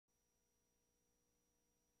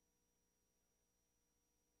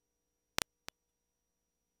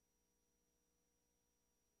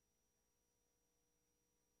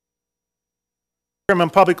Chairman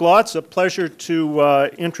Public Law, it's a pleasure to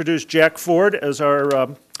introduce Jack Ford as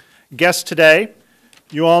our guest today.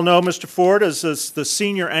 You all know Mr. Ford as the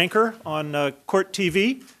senior anchor on Court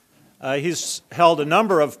TV. He's held a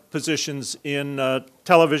number of positions in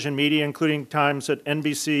television media, including times at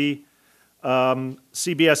NBC,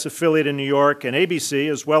 CBS affiliate in New York, and ABC,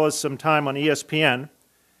 as well as some time on ESPN.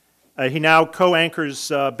 He now co-anchors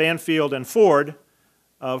Banfield and Ford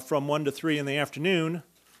from 1 to 3 in the afternoon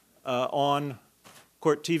on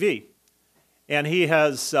Court TV. And he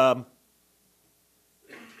has a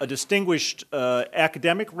distinguished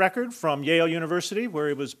academic record from Yale University, where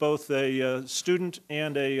he was both a student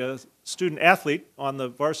and a student athlete on the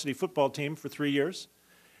varsity football team for 3 years,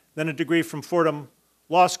 then a degree from Fordham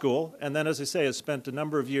Law School, and then, as I say, has spent a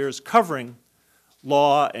number of years covering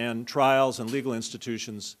law and trials and legal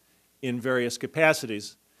institutions in various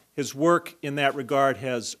capacities. His work in that regard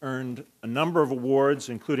has earned a number of awards,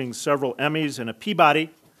 including several Emmys and a Peabody,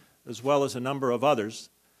 as well as a number of others.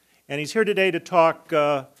 And he's here today to talk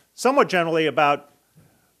somewhat generally about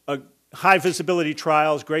high-visibility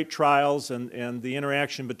trials, great trials, and the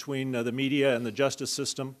interaction between the media and the justice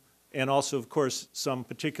system, and also, of course, some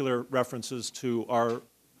particular references to our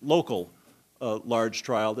local large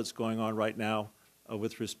trial that's going on right now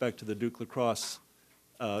with respect to the Duke Lacrosse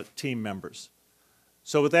team members.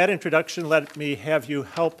 So with that introduction, let me have you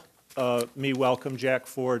help me welcome Jack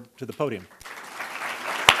Ford to the podium.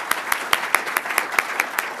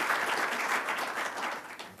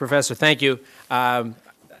 Professor, thank you. I'm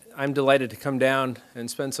delighted to come down and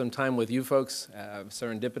spend some time with you folks.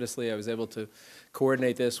 Serendipitously, I was able to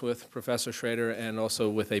coordinate this with Professor Schroeder and also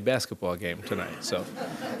with a basketball game tonight. So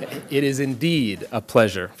it is indeed a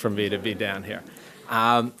pleasure for me to be down here.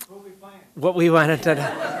 What we wanted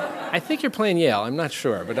to... I think you're playing Yale. I'm not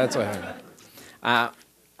sure, but that's what I heard.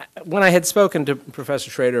 When I had spoken to Professor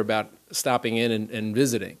Schroeder about stopping in and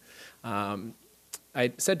visiting,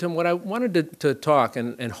 I said to him what I wanted to talk,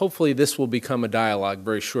 and hopefully this will become a dialogue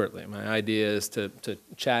very shortly. My idea is to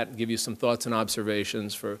chat, give you some thoughts and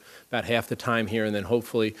observations for about half the time here, and then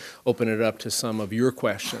hopefully open it up to some of your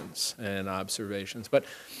questions and observations. But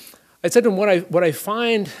I said to him what I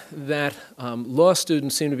find that law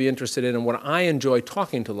students seem to be interested in, and what I enjoy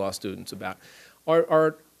talking to law students about,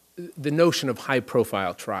 are the notion of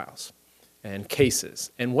high-profile trials and cases,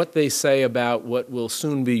 and what they say about what will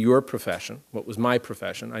soon be your profession, what was my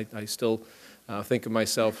profession. I still think of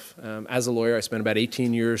myself as a lawyer. I spent about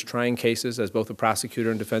 18 years trying cases as both a prosecutor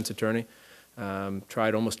and defense attorney.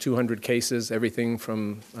 Tried almost 200 cases, everything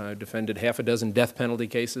from defended half a dozen death penalty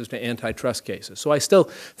cases to antitrust cases. So I still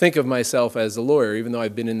think of myself as a lawyer, even though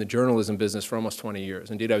I've been in the journalism business for almost 20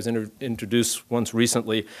 years. Indeed, I was introduced once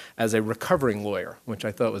recently as a recovering lawyer, which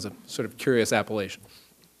I thought was a sort of curious appellation.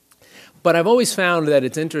 But I've always found that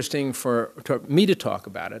it's interesting for me to talk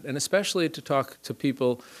about it, and especially to talk to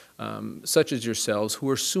people such as yourselves who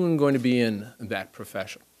are soon going to be in that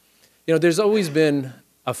profession. You know, there's always been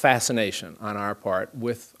a fascination on our part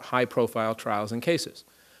with high-profile trials and cases.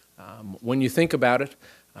 When you think about it,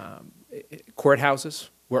 courthouses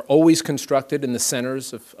were always constructed in the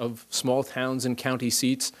centers of small towns and county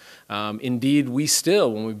seats. Indeed, we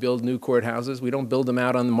still, when we build new courthouses, we don't build them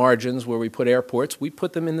out on the margins where we put airports. We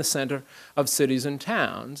put them in the center of cities and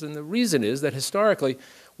towns. And the reason is that historically,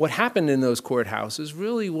 what happened in those courthouses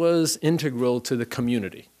really was integral to the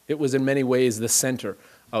community. It was in many ways the center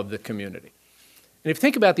of the community. And if you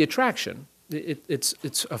think about the attraction, it's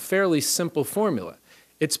a fairly simple formula.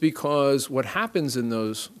 It's because what happens in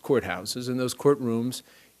those courthouses, in those courtrooms,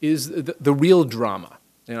 is the real drama.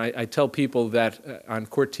 And I tell people that on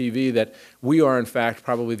Court TV that we are, in fact,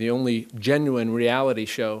 probably the only genuine reality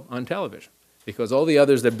show on television, because all the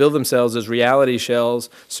others that bill themselves as reality shows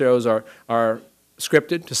are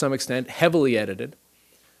scripted to some extent, heavily edited.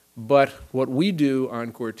 But what we do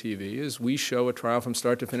on Court TV is we show a trial from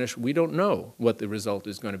start to finish. We don't know what the result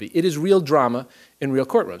is going to be. It is real drama in real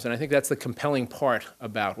courtrooms, and I think that's the compelling part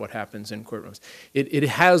about what happens in courtrooms. It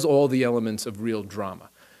has all the elements of real drama.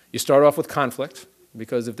 You start off with conflict,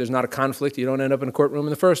 because if there's not a conflict, you don't end up in a courtroom in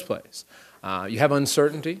the first place. You have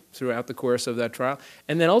uncertainty throughout the course of that trial,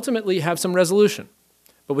 and then ultimately you have some resolution.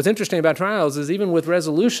 But what's interesting about trials is even with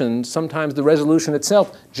resolution, sometimes the resolution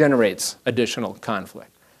itself generates additional conflict.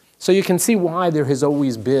 So you can see why there has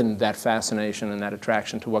always been that fascination and that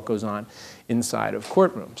attraction to what goes on inside of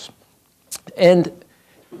courtrooms. And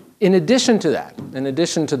in addition to that, in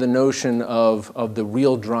addition to the notion of the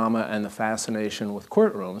real drama and the fascination with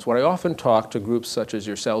courtrooms, what I often talk to groups such as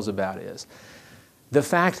yourselves about is the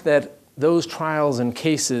fact that those trials and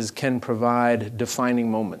cases can provide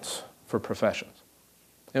defining moments for professions.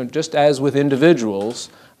 You know, just as with individuals,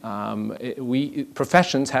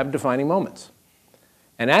 Professions have defining moments.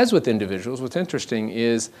 And as with individuals, what's interesting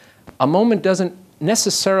is a moment doesn't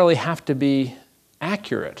necessarily have to be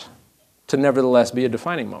accurate to nevertheless be a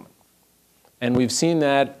defining moment. And we've seen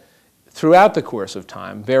that throughout the course of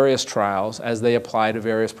time, various trials as they apply to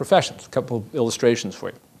various professions. A couple of illustrations for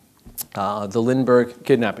you. The Lindbergh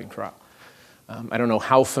kidnapping trial. I don't know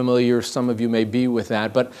how familiar some of you may be with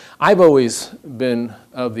that, but I've always been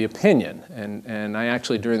of the opinion, and I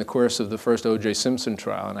actually, during the course of the first O.J. Simpson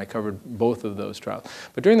trial, and I covered both of those trials,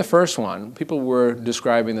 but during the first one, people were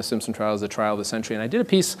describing the Simpson trial as the trial of the century, and I did a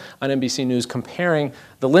piece on NBC News comparing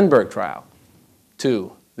the Lindbergh trial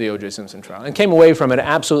to the O.J. Simpson trial, and came away from it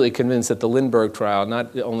absolutely convinced that the Lindbergh trial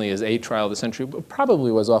not only is a trial of the century, but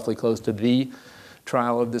probably was awfully close to the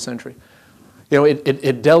trial of the century. You know,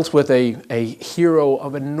 it dealt with a hero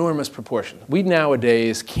of enormous proportion. We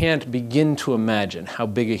nowadays can't begin to imagine how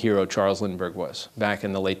big a hero Charles Lindbergh was back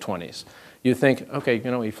in the late 20s. You think, okay, you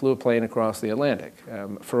know, he flew a plane across the Atlantic.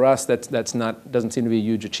 For us, doesn't seem to be a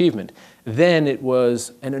huge achievement. Then it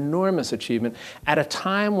was an enormous achievement at a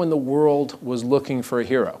time when the world was looking for a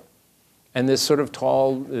hero. And this sort of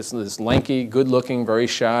tall, this lanky, good-looking, very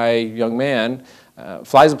shy young man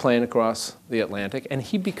flies a plane across the Atlantic, and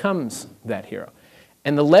he becomes that hero.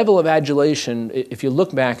 And the level of adulation, if you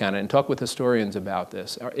look back on it and talk with historians about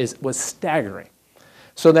this, was staggering.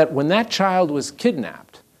 So that when that child was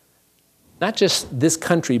kidnapped, not just this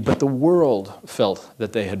country, but the world felt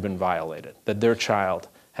that they had been violated, that their child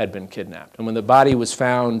had been kidnapped. And when the body was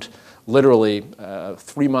found literally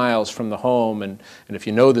 3 miles from the home, and if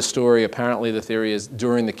you know the story, apparently the theory is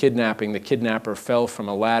during the kidnapping, the kidnapper fell from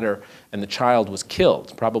a ladder and the child was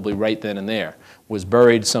killed, probably right then and there, was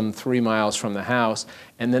buried some 3 miles from the house,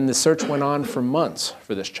 and then the search went on for months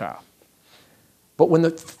for this child. But when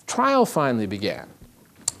the trial finally began,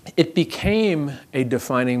 it became a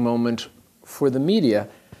defining moment for the media,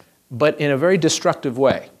 but in a very destructive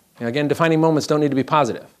way. And again, defining moments don't need to be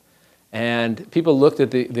positive. And people looked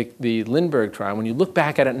at the Lindbergh trial. When you look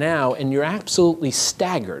back at it now, and you're absolutely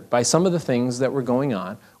staggered by some of the things that were going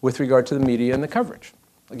on with regard to the media and the coverage.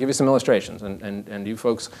 I'll give you some illustrations, and you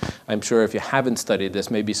folks, I'm sure if you haven't studied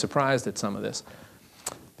this, may be surprised at some of this.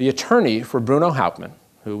 The attorney for Bruno Hauptmann,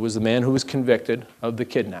 who was the man who was convicted of the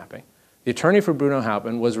kidnapping, the attorney for Bruno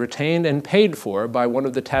Hauptmann was retained and paid for by one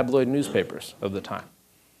of the tabloid newspapers of the time.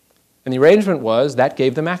 And the arrangement was that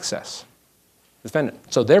gave them access.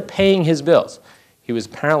 Defendant. So they're paying his bills. He was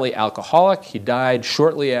apparently alcoholic. He died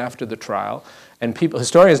shortly after the trial. And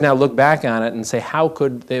historians now look back on it and say, how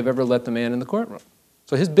could they have ever let the man in the courtroom?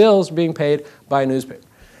 So his bills are being paid by a newspaper.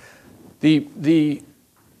 The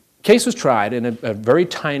case was tried in a very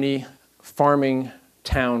tiny farming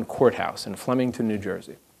town courthouse in Flemington, New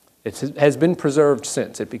Jersey. It has been preserved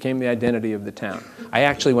since. It became the identity of the town. I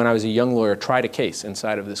actually, when I was a young lawyer, tried a case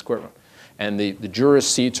inside of this courtroom. And the jurors'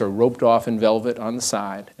 seats are roped off in velvet on the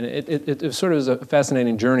side. And it sort of is a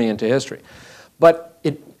fascinating journey into history. But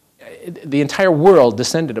the entire world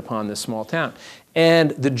descended upon this small town.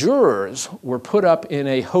 And the jurors were put up in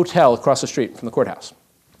a hotel across the street from the courthouse.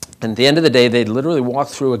 And at the end of the day, they'd literally walk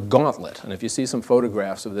through a gauntlet. And if you see some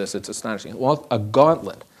photographs of this, it's astonishing. A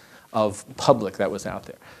gauntlet of public that was out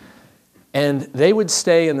there. And they would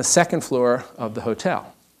stay in the second floor of the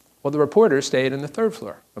hotel. Well, the reporters stayed in the third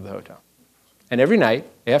floor of the hotel. And every night,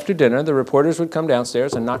 after dinner, the reporters would come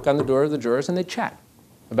downstairs and knock on the door of the jurors, and they'd chat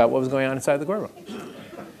about what was going on inside the courtroom.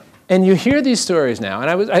 And you hear these stories now,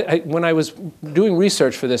 and when I was doing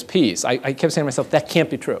research for this piece, I kept saying to myself, that can't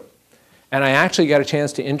be true. And I actually got a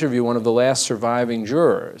chance to interview one of the last surviving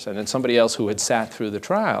jurors, and then somebody else who had sat through the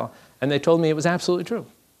trial, and they told me it was absolutely true.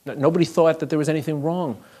 Nobody thought that there was anything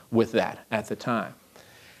wrong with that at the time.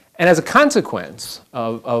 And as a consequence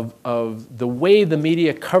of the way the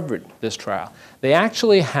media covered this trial, they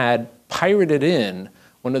actually had pirated in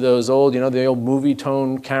one of those old, the old movie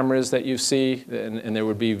tone cameras that you see, and there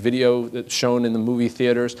would be video that's shown in the movie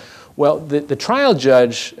theaters. Well, the trial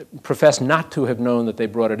judge professed not to have known that they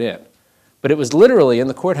brought it in. But it was literally in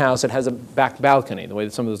the courthouse. It has a back balcony, the way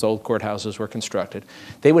that some of those old courthouses were constructed.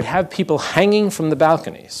 They would have people hanging from the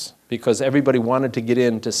balconies because everybody wanted to get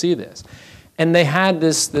in to see this. And they had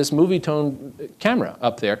this movie tone camera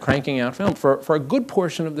up there cranking out film for a good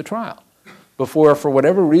portion of the trial before, for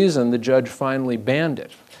whatever reason, the judge finally banned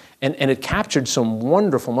it. And it captured some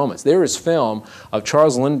wonderful moments. There is film of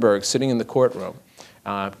Charles Lindbergh sitting in the courtroom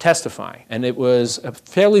testifying. And it was a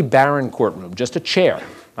fairly barren courtroom, just a chair,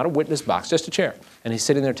 not a witness box, just a chair. And he's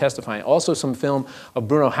sitting there testifying. Also some film of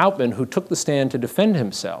Bruno Hauptmann, who took the stand to defend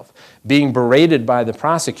himself, being berated by the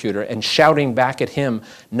prosecutor and shouting back at him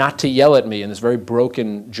not to yell at me in this very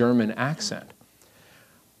broken German accent.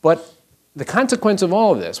 But the consequence of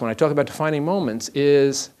all of this, when I talk about defining moments,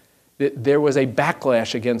 is that there was a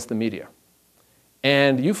backlash against the media.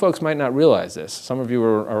 And you folks might not realize this. Some of you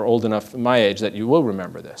are old enough, my age, that you will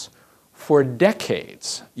remember this. For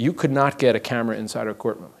decades, you could not get a camera inside a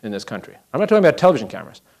courtroom in this country. I'm not talking about television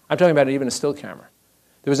cameras. I'm talking about even a still camera.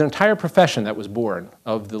 There was an entire profession that was born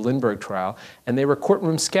of the Lindbergh trial, and they were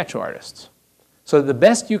courtroom sketch artists. So the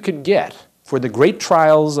best you could get for the great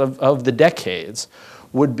trials of the decades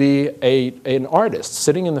would be an artist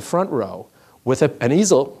sitting in the front row with an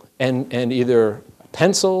easel and either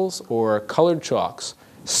pencils or colored chalks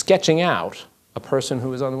sketching out a person who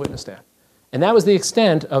was on the witness stand. And that was the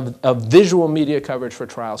extent of visual media coverage for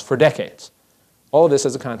trials for decades. All of this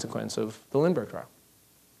as a consequence of the Lindbergh trial.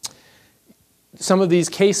 Some of these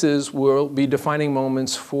cases will be defining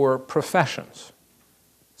moments for professions,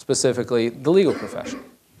 specifically the legal profession.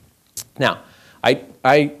 Now, as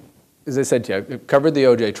I said to you, I covered the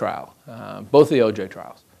O.J. trial, both the O.J.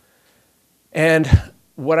 trials. And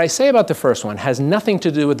what I say about the first one has nothing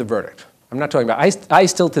to do with the verdict. I'm not talking about, I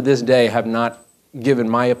still to this day have not given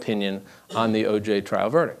my opinion on the O.J. trial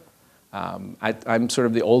verdict. I'm sort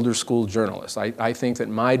of the older school journalist. I think that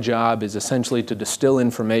my job is essentially to distill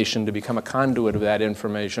information, to become a conduit of that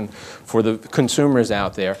information for the consumers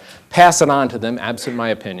out there, pass it on to them, absent my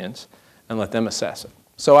opinions, and let them assess it.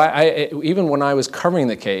 So even when I was covering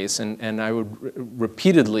the case, and I would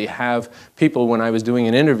repeatedly have people when I was doing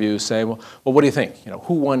an interview say, well, what do you think? You know,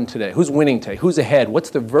 who won today? Who's winning today? Who's ahead?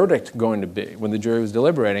 What's the verdict going to be when the jury was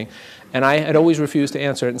deliberating? And I had always refused to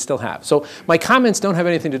answer it and still have. So my comments don't have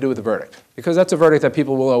anything to do with the verdict, because that's a verdict that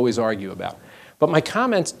people will always argue about. But my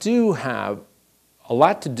comments do have a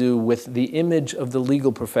lot to do with the image of the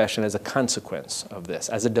legal profession as a consequence of this,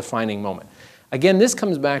 as a defining moment. Again, this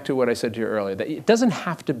comes back to what I said to you earlier, that it doesn't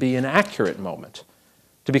have to be an accurate moment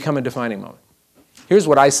to become a defining moment. Here's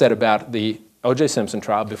what I said about the O.J. Simpson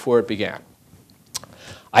trial before it began.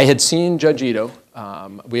 I had seen Judge Ito.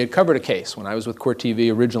 We had covered a case when I was with Court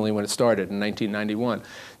TV originally when it started in 1991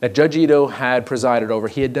 that Judge Ito had presided over.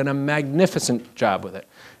 He had done a magnificent job with it.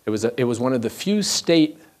 It was one of the few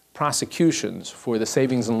state prosecutions for the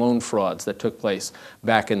savings and loan frauds that took place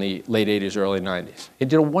back in the late 80s, early 90s. He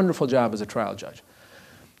did a wonderful job as a trial judge.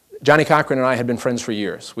 Johnny Cochran and I had been friends for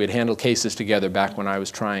years. We had handled cases together back when I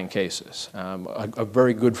was trying cases. A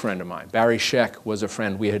very good friend of mine. Barry Scheck was a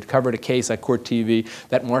friend. We had covered a case at Court TV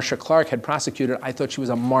that Marcia Clark had prosecuted. I thought she was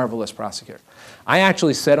a marvelous prosecutor. I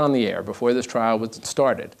actually said on the air before this trial was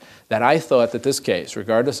started that I thought that this case,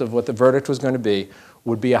 regardless of what the verdict was going to be,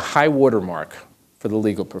 would be a high watermark for the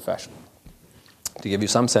legal profession. To give you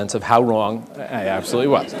some sense of how wrong I absolutely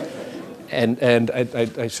was. And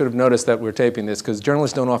I should have noticed that we're taping this, because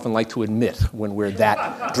journalists don't often like to admit when we're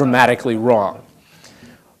that dramatically wrong.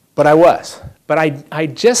 But I was. But I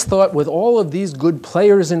just thought, with all of these good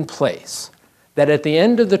players in place, that at the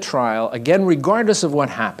end of the trial, again, regardless of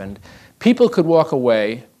what happened, people could walk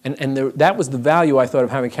away, and that was the value, I thought,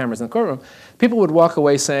 of having cameras in the courtroom. People would walk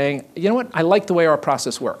away saying, you know what, I like the way our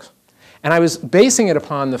process works. And I was basing it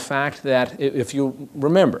upon the fact that, if you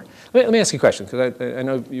remember, let me ask you a question, because I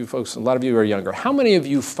know you folks, a lot of you are younger. How many of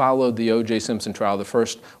you followed the O.J. Simpson trial, the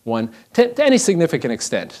first one, to any significant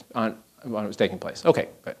extent when it was taking place? Okay,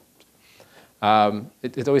 good.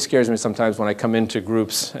 It always scares me sometimes when I come into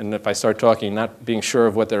groups, and if I start talking, not being sure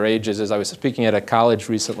of what their age is. I was speaking at a college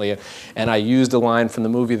recently, and I used a line from the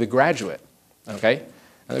movie The Graduate, okay?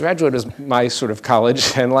 The Graduate is my sort of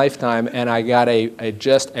college and lifetime, and I got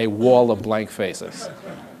just a wall of blank faces.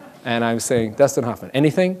 And I'm saying, Dustin Hoffman,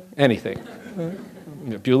 anything? Anything.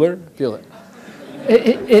 Bueller? Bueller.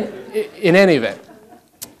 In any event,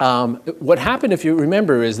 what happened, if you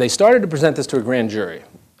remember, is they started to present this to a grand jury.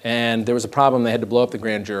 And there was a problem. They had to blow up the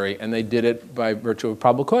grand jury, and they did it by virtue of a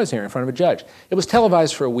probable cause hearing in front of a judge. It was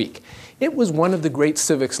televised for a week. It was one of the great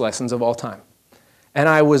civics lessons of all time. And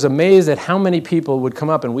I was amazed at how many people would come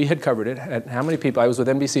up, and we had covered it, at how many people, I was with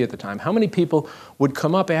NBC at the time, how many people would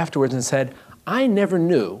come up afterwards and said, I never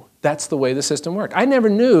knew that's the way the system worked. I never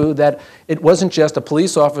knew that it wasn't just a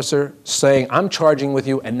police officer saying, I'm charging with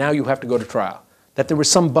you, and now you have to go to trial. That there was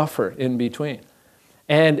some buffer in between.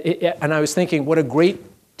 And I was thinking, what a great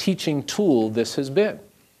teaching tool this has been.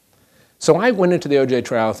 So I went into the O.J.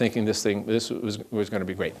 trial thinking this was going to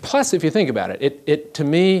be great. Plus, if you think about it, to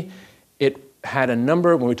me, it had a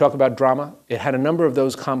number, when we talk about drama, it had a number of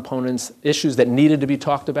those components, issues that needed to be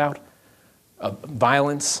talked about,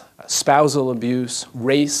 violence, spousal abuse,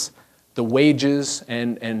 race, the wages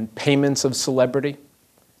and payments of celebrity.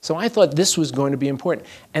 So I thought this was going to be important.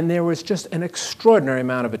 And there was just an extraordinary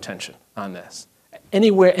amount of attention on this.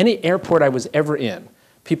 Anywhere, any airport I was ever in,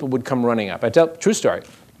 people would come running up. I tell, true story,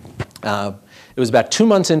 It was about 2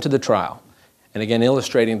 months into the trial, and again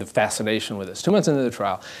illustrating the fascination with this. 2 months into the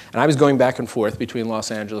trial, and I was going back and forth between Los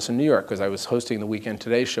Angeles and New York because I was hosting the Weekend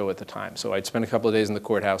Today show at the time. So I'd spend a couple of days in the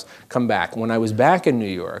courthouse, come back. When I was back in New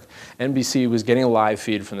York, NBC was getting a live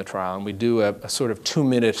feed from the trial, and we'd do a sort of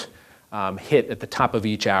 2-minute hit at the top of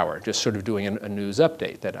each hour, just sort of doing a news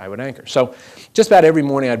update that I would anchor. So just about every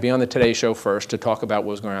morning I'd be on the Today Show first to talk about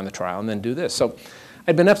what was going on in the trial and then do this. So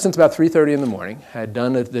I'd been up since about 3:30 in the morning, had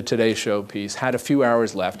done the Today Show piece, had a few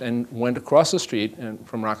hours left, and went across the street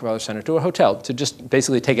from Rockefeller Center to a hotel to just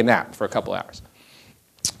basically take a nap for a couple hours.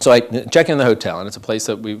 So I check in the hotel, and it's a place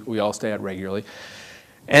that we all stay at regularly.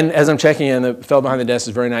 And as I'm checking in, the fellow behind the desk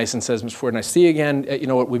is very nice and says, "Mr. Ford, nice to see you again. You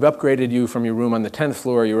know what, we've upgraded you from your room on the 10th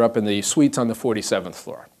floor. You're up in the suites on the 47th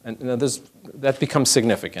floor." And you know, that becomes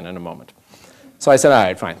significant in a moment. So I said, "All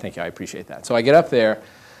right, fine, thank you, I appreciate that." So I get up there,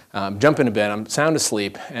 jump into bed, I'm sound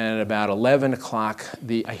asleep, and at about 11 o'clock,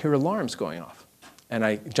 I hear alarms going off. And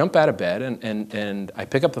I jump out of bed, and I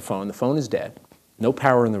pick up the phone is dead, no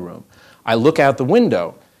power in the room. I look out the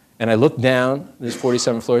window, and I look down, there's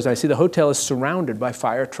 47 floors, and I see the hotel is surrounded by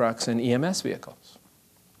fire trucks and EMS vehicles.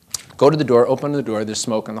 Go to the door, open the door, there's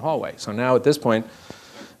smoke in the hallway. So now at this point,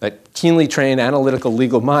 that keenly trained analytical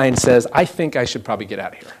legal mind says, I think I should probably get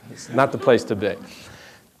out of here. It's not the place to be.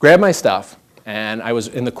 Grab my stuff, and I was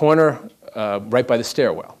in the corner right by the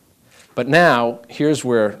stairwell. But now, here's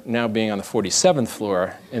where now being on the 47th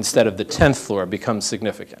floor instead of the 10th floor becomes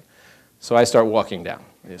significant. So I start walking down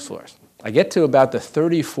these floors. I get to about the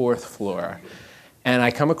 34th floor, and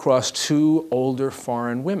I come across 2 older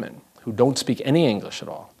foreign women who don't speak any English at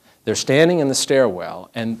all. They're standing in the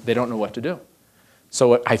stairwell, and they don't know what to do.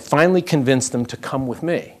 So I finally convince them to come with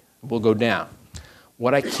me. We'll go down.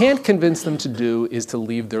 What I can't convince them to do is to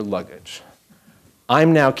leave their luggage.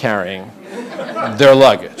 I'm now carrying their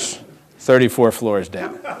luggage, 34 floors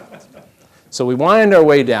down. So we wind our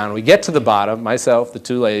way down. We get to the bottom, myself, the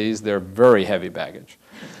 2 ladies, their very heavy baggage.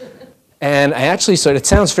 And I actually, so it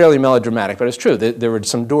sounds fairly melodramatic, but it's true. There were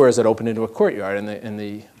some doors that opened into a courtyard in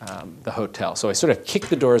the hotel. So I sort of kick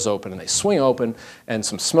the doors open, and they swing open, and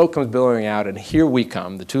some smoke comes billowing out, and here we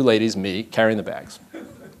come, the 2 ladies, me, carrying the bags.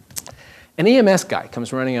 An EMS guy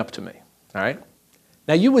comes running up to me, all right?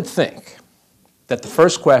 Now, you would think that the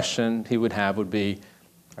first question he would have would be,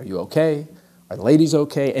 are you okay? Are the ladies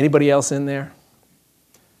okay? Anybody else in there?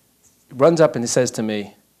 He runs up and he says to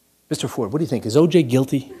me, Mr. Ford, what do you think? Is O.J.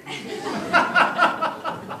 guilty?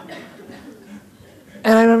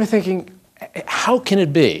 And I remember thinking, how can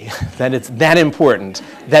it be that it's that important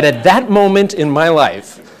that at that moment in my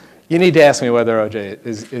life, you need to ask me whether O.J.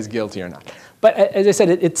 is guilty or not? But as I said,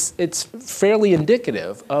 it's fairly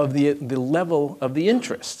indicative of the level of the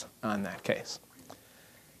interest on that case.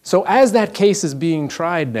 So as that case is being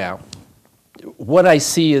tried now, what I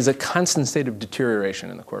see is a constant state of deterioration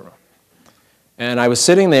in the courtroom. And I was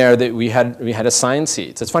sitting there, we had assigned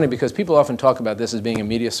seats. It's funny because people often talk about this as being a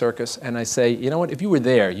media circus, and I say, you know what, if you were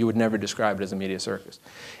there, you would never describe it as a media circus.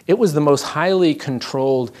 It was the most highly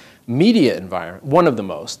controlled media environment, one of the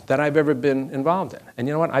most, that I've ever been involved in. And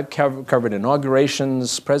you know what, I've covered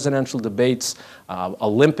inaugurations, presidential debates,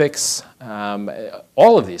 Olympics,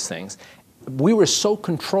 all of these things. We were so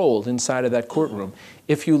controlled inside of that courtroom.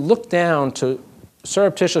 If you look down to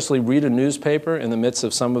surreptitiously read a newspaper in the midst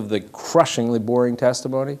of some of the crushingly boring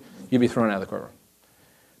testimony, you'd be thrown out of the courtroom.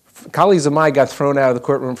 Colleagues of mine got thrown out of the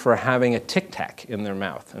courtroom for having a Tic Tac in their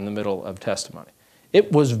mouth in the middle of testimony.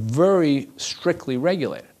 It was very strictly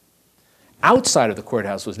regulated. Outside of the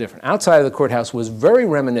courthouse was different. Outside of the courthouse was very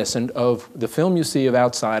reminiscent of the film you see of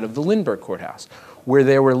outside of the Lindbergh courthouse, where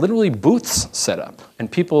there were literally booths set up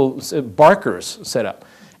and people, barkers set up.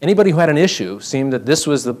 Anybody who had an issue seemed that this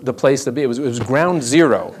was the place to be. It was ground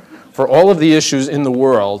zero for all of the issues in the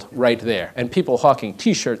world right there, and people hawking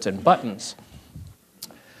T-shirts and buttons.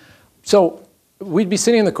 So we'd be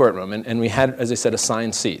sitting in the courtroom, and we had, as I said,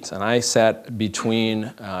 assigned seats. And I sat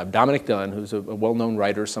between Dominic Dillon, who's a well-known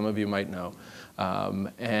writer, some of you might know,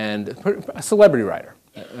 and a celebrity writer,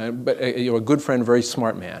 but a good friend, very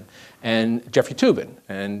smart man, and Jeffrey Toobin.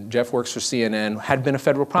 And Jeff works for CNN, had been a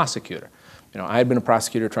federal prosecutor. You know, I had been a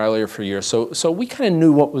prosecutor, trial lawyer for years, so we kind of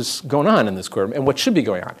knew what was going on in this courtroom and what should be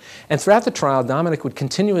going on. And throughout the trial, Dominic would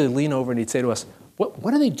continually lean over and he'd say to us,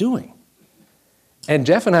 what are they doing? And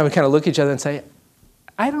Jeff and I would kind of look at each other and say,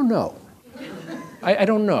 I don't know. I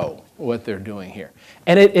don't know what they're doing here.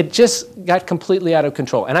 And it just got completely out of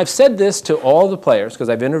control. And I've said this to all the players, because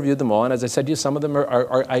I've interviewed them all, and as I said to you, some of them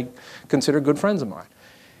are I consider good friends of mine.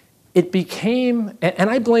 It became, and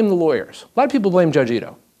I blame the lawyers. A lot of people blame Judge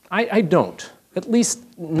Ito. I don't, at least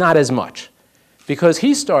not as much. Because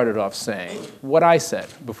he started off saying what I said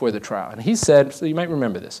before the trial. And he said, so you might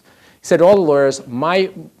remember this, he said to all the lawyers,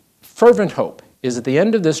 my fervent hope is at the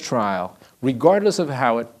end of this trial, regardless of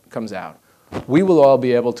how it comes out, we will all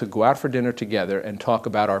be able to go out for dinner together and talk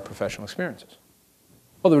about our professional experiences.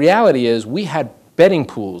 Well, the reality is we had betting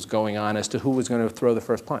pools going on as to who was going to throw the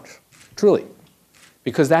first punch, truly,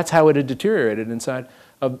 because that's how it had deteriorated inside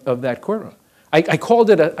of that courtroom. I called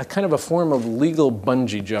it a kind of a form of legal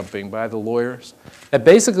bungee jumping by the lawyers. That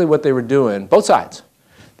basically what they were doing, both sides,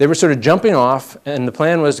 they were sort of jumping off, and the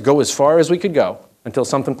plan was to go as far as we could go until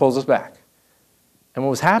something pulls us back. And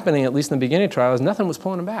what was happening, at least in the beginning of the trial, is nothing was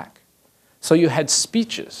pulling them back. So you had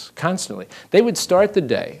speeches constantly. They would start the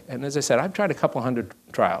day, and as I said, I've tried a couple hundred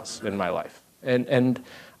trials in my life, and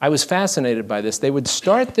I was fascinated by this. They would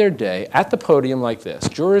start their day at the podium like this,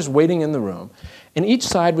 jurors waiting in the room, and each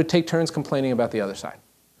side would take turns complaining about the other side,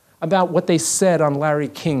 about what they said on Larry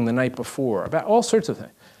King the night before, about all sorts of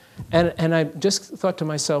things. And I just thought to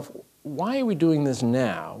myself, why are we doing this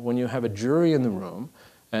now when you have a jury in the room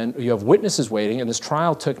and you have witnesses waiting, and this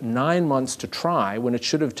trial took 9 months to try when it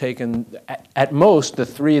should have taken, at most, the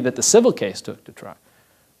 3 that the civil case took to try?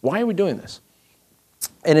 Why are we doing this?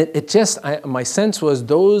 And my sense was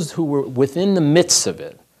those who were within the midst of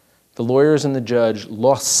it, the lawyers and the judge,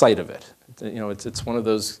 lost sight of it. You know, it's one of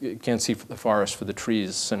those you can't see the forest for the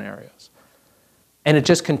trees scenarios. And it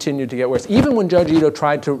just continued to get worse, even when Judge Ito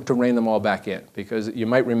tried to rein them all back in, because you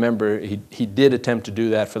might remember he did attempt to do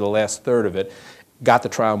that for the last third of it, got the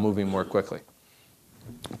trial moving more quickly.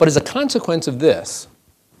 But as a consequence of this,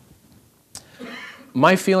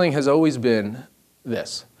 my feeling has always been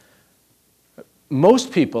this.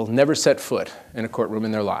 Most people never set foot in a courtroom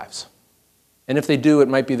in their lives. And if they do, it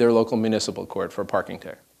might be their local municipal court for a parking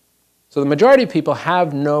ticket. So the majority of people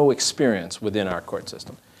have no experience within our court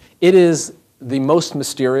system. It is the most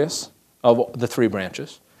mysterious of the 3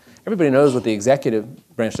 branches. Everybody knows what the executive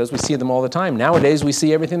branch does. We see them all the time. Nowadays, we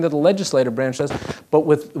see everything that the legislative branch does. But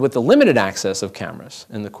with the limited access of cameras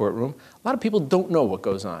in the courtroom, a lot of people don't know what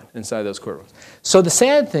goes on inside those courtrooms. So the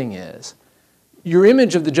sad thing is, your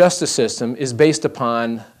image of the justice system is based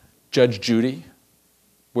upon Judge Judy,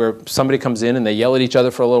 where somebody comes in and they yell at each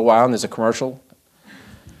other for a little while and there's a commercial.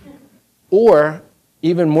 Or,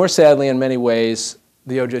 even more sadly in many ways,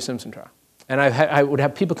 the O.J. Simpson trial. And I would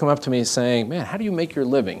have people come up to me saying, man, how do you make your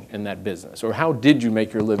living in that business? Or how did you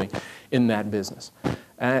make your living in that business?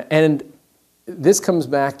 And this comes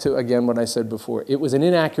back to, again, what I said before. It was an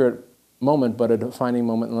inaccurate moment, but a defining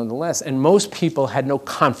moment nonetheless. And most people had no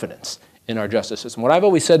confidence in our justice system. What I've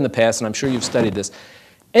always said in the past, and I'm sure you've studied this,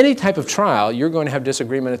 any type of trial, you're going to have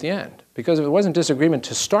disagreement at the end. Because if it wasn't disagreement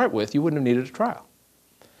to start with, you wouldn't have needed a trial.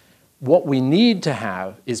 What we need to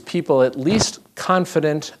have is people at least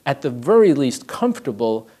confident, at the very least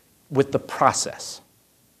comfortable with the process.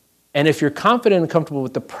 And if you're confident and comfortable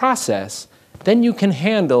with the process, then you can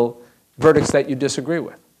handle verdicts that you disagree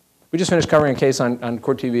with. We just finished covering a case on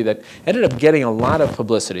Court TV that ended up getting a lot of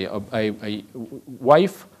publicity. A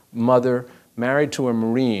wife, mother, married to a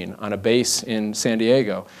Marine on a base in San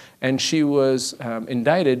Diego, and she was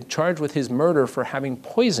indicted, charged with his murder for having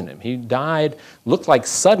poisoned him. He died, looked like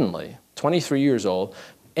suddenly, 23 years old.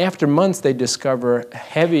 After months, they discover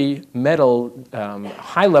heavy metal,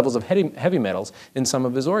 high levels of heavy metals in some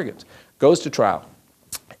of his organs. Goes to trial.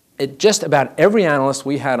 Just about every analyst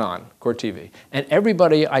we had on Court TV, and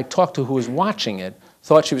everybody I talked to who was watching it,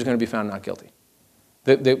 thought she was going to be found not guilty.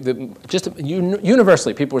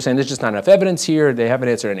 Universally, people were saying there's just not enough evidence here, they haven't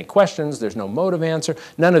answered any questions, there's no motive answer,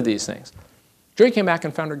 none of these things. Jury came back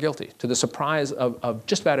and found her guilty, to the surprise of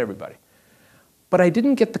just about everybody. But I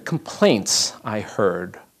didn't get the complaints I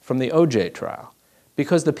heard from the O.J. trial,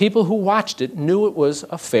 because the people who watched it knew it was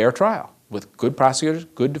a fair trial, with good prosecutors,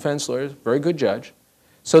 good defense lawyers, very good judge.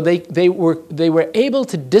 So they were able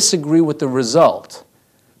to disagree with the result,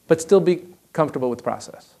 but still be comfortable with the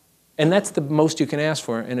process. And that's the most you can ask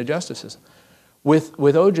for in a justice system. With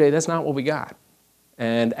O.J., that's not what we got.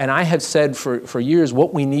 And I had said for years,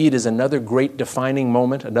 what we need is another great defining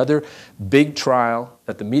moment, another big trial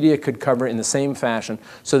that the media could cover in the same fashion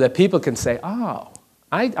so that people can say, oh,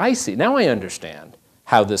 I see, now I understand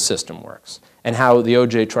how this system works and how the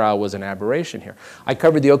O.J. trial was an aberration here. I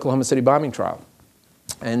covered the Oklahoma City bombing trial.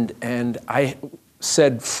 And I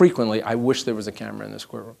said frequently, I wish there was a camera in this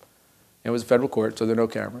courtroom. It was a federal court, so there are no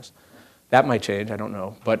cameras. That might change, I don't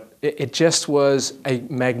know. But it just was a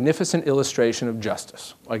magnificent illustration of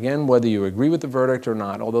justice. Again, whether you agree with the verdict or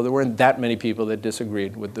not, although there weren't that many people that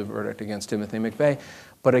disagreed with the verdict against Timothy McVeigh.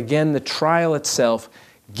 But again, the trial itself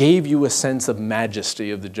gave you a sense of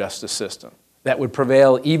majesty of the justice system that would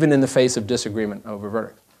prevail even in the face of disagreement over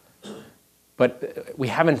verdict. But we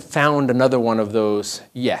haven't found another one of those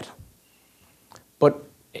yet. But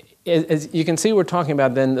as you can see, we're talking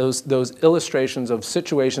about then those illustrations of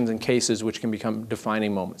situations and cases which can become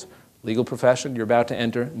defining moments. Legal profession, you're about to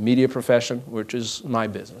enter. Media profession, which is my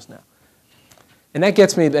business now. And that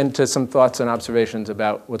gets me then to some thoughts and observations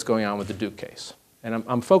about what's going on with the Duke case. And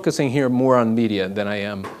I'm focusing here more on media than I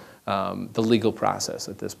am the legal process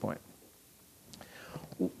at this point.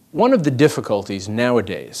 One of the difficulties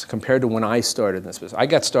nowadays, compared to when I started in this business,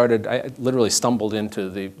 I literally stumbled into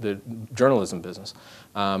the journalism business.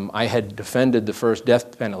 I had defended the first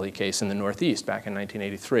death penalty case in the Northeast back in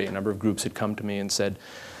 1983. A number of groups had come to me and said,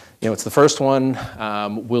 you know, it's the first one,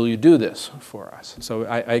 will you do this for us? So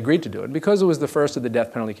I agreed to do it. Because it was the first of the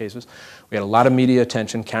death penalty cases, we had a lot of media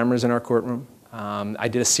attention, cameras in our courtroom. I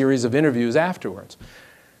did a series of interviews afterwards.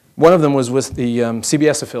 One of them was with the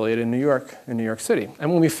CBS affiliate in New York City.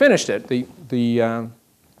 And when we finished it, the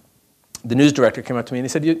news director came up to me and he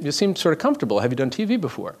said, you seem sort of comfortable. Have you done TV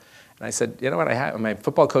before? And I said, you know what, I have. My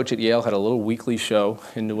football coach at Yale had a little weekly show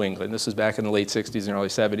in New England. This was back in the late 60s and early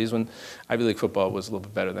 70s when Ivy League football was a little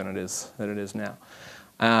bit better than it is now.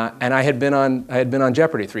 And I had been on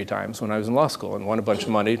Jeopardy 3 times when I was in law school and won a bunch of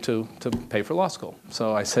money to pay for law school.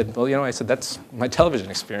 So I said, well, you know, that's my television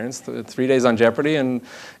experience, 3 days on Jeopardy and,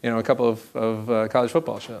 you know, a couple of college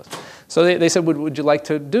football shows. So they said, would you like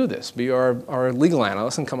to do this, be our legal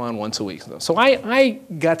analyst and come on once a week? So I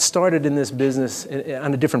got started in this business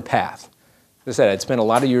on a different path. As I said, I'd spent a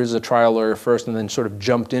lot of years as a trial lawyer first and then sort of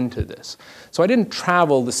jumped into this. So I didn't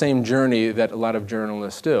travel the same journey that a lot of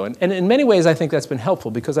journalists do. And in many ways, I think that's been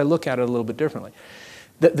helpful because I look at it a little bit differently.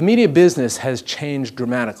 The media business has changed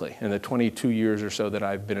dramatically in the 22 years or so that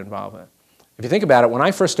I've been involved in it. If you think about it, when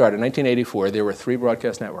I first started in 1984, there were 3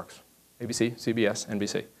 broadcast networks, ABC, CBS,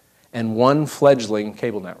 NBC, and 1 fledgling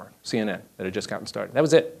cable network, CNN, that had just gotten started. That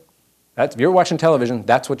was it. If you're watching television,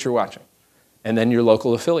 that's what you're watching. And then your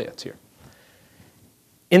local affiliates here.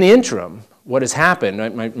 In the interim, what has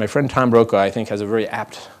happened, my friend Tom Brokaw, I think, has a very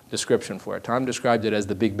apt description for it. Tom described it as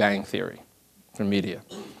the Big Bang Theory for media,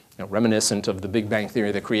 you know, reminiscent of the Big Bang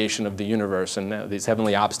Theory, the creation of the universe, and these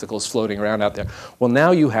heavenly obstacles floating around out there. Well,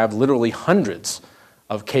 now you have literally hundreds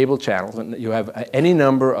of cable channels, and you have any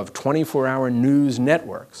number of 24-hour news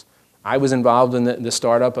networks. I was involved in the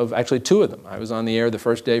startup of actually 2 of them. I was on the air the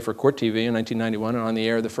first day for Court TV in 1991 and on the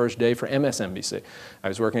air the first day for MSNBC. I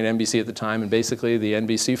was working at NBC at the time, and basically the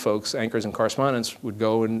NBC folks, anchors and correspondents, would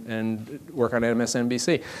go and work on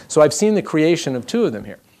MSNBC. So I've seen the creation of 2 of them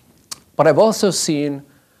here. But I've also seen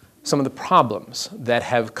some of the problems that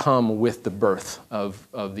have come with the birth of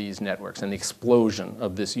these networks and the explosion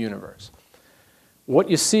of this universe. What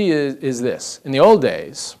you see is this. In the old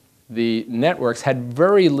days, the networks had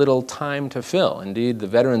very little time to fill. Indeed, the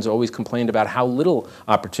veterans always complained about how little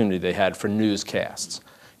opportunity they had for newscasts.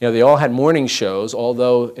 You know, they all had morning shows,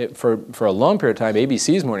 although for a long period of time,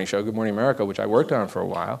 ABC's morning show, Good Morning America, which I worked on for a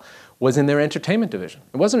while, was in their entertainment division.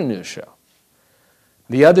 It wasn't a news show.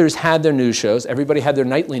 The others had their news shows. Everybody had their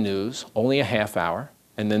nightly news, only a half hour.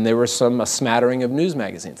 And then there were a smattering of news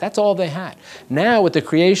magazines. That's all they had. Now, with the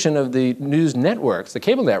creation of the news networks, the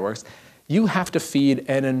cable networks, you have to feed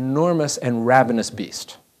an enormous and ravenous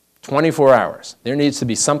beast, 24 hours. There needs to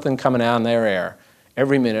be something coming out in their air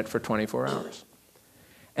every minute for 24 hours.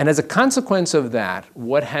 And as a consequence of that,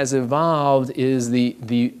 what has evolved is the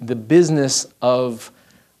business of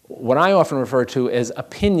what I often refer to as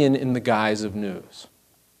opinion in the guise of news.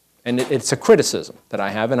 And it's a criticism that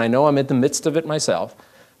I have, and I know I'm in the midst of it myself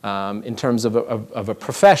in terms of a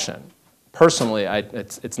profession. Personally,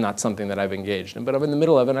 it's not something that I've engaged in, but I'm in the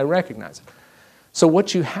middle of it and I recognize it. So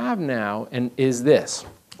what you have now is this.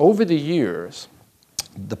 Over the years,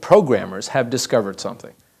 the programmers have discovered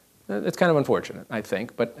something. It's kind of unfortunate, I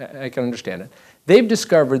think, but I can understand it. They've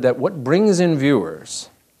discovered that what brings in viewers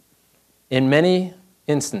in many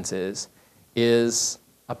instances is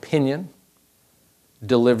opinion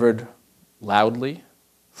delivered loudly,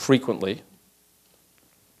 frequently,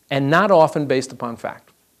 and not often based upon fact.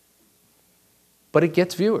 But it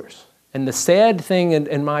gets viewers. And the sad thing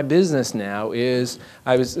in my business now is,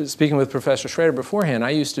 I was speaking with Professor Schroeder beforehand, I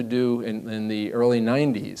used to do, in the early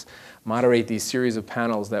 90s, moderate these series of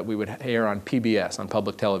panels that we would air on PBS, on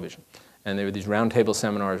public television. And they were these roundtable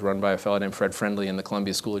seminars run by a fellow named Fred Friendly in the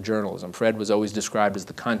Columbia School of Journalism. Fred was always described as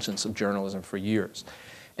the conscience of journalism for years.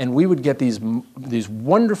 And we would get these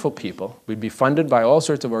wonderful people. We'd be funded by all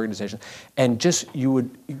sorts of organizations. And you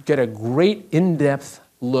would get a great in-depth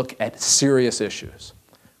look at serious issues.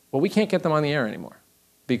 Well, we can't get them on the air anymore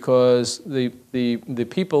because the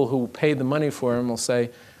people who pay the money for them will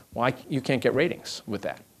say, well, you can't get ratings with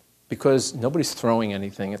that because nobody's throwing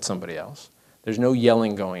anything at somebody else. There's no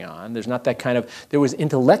yelling going on. There's not that kind of, there was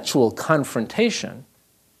intellectual confrontation,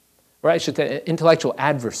 or I should say intellectual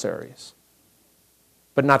adversaries,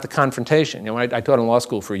 but not the confrontation. You know, I taught in law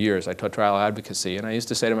school for years. I taught trial advocacy, and I used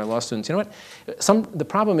to say to my law students, you know what, the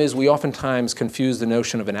problem is we oftentimes confuse the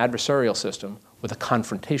notion of an adversarial system with a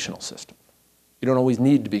confrontational system. You don't always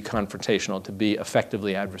need to be confrontational to be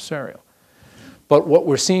effectively adversarial. But what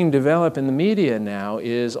we're seeing develop in the media now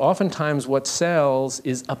is oftentimes what sells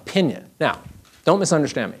is opinion. Now, don't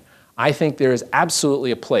misunderstand me. I think there is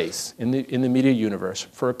absolutely a place in the media universe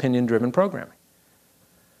for opinion-driven programming.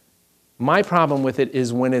 My problem with it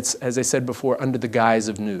is when it's, as I said before, under the guise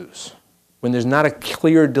of news. When there's not a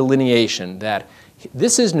clear delineation that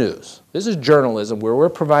this is news, this is journalism where we're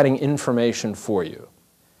providing information for you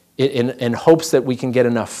in hopes that we can get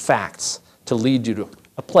enough facts to lead you to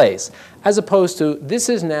a place, as opposed to this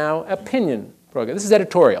is now opinion program, this is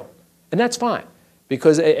editorial. And that's fine,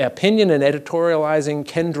 because opinion and editorializing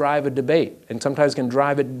can drive a debate and sometimes can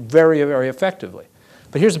drive it very, very effectively.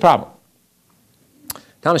 But here's the problem.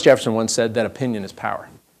 Thomas Jefferson once said that opinion is power,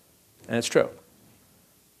 and it's true.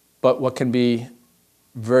 But what can be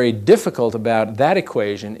very difficult about that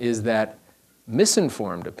equation is that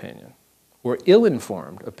misinformed opinion or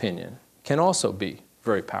ill-informed opinion can also be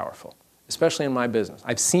very powerful, especially in my business.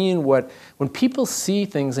 I've seen when people see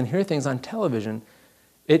things and hear things on television,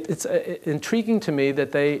 it's intriguing to me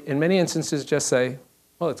that they, in many instances, just say,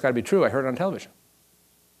 well, it's got to be true, I heard it on television.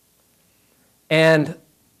 And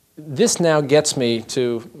this now gets me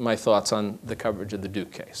to my thoughts on the coverage of the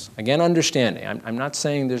Duke case. Again, understanding, I'm not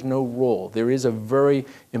saying there's no role. There is a very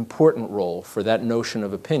important role for that notion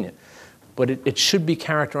of opinion. But it should be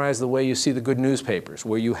characterized the way you see the good newspapers,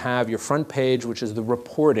 where you have your front page, which is the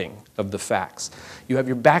reporting of the facts. You have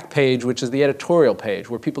your back page, which is the editorial page,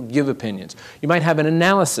 where people give opinions. You might have an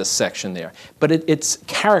analysis section there, but it's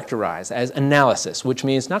characterized as analysis, which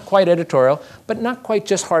means not quite editorial, but not quite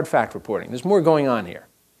just hard fact reporting. There's more going on here.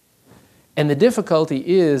 And the difficulty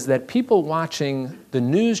is that people watching the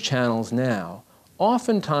news channels now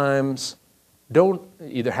oftentimes don't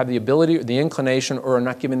either have the ability or the inclination or are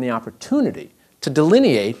not given the opportunity to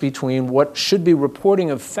delineate between what should be reporting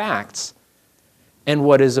of facts and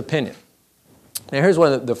what is opinion. Now here's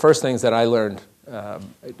one of the first things that I learned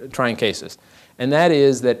trying cases, and that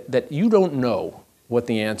is that you don't know what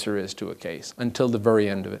the answer is to a case until the very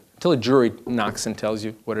end of it, until a jury knocks and tells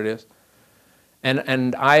you what it is.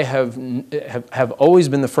 And I have always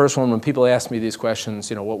been the first one when people ask me these questions,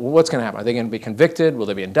 you know, what's going to happen? Are they going to be convicted? Will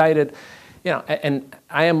they be indicted? You know, and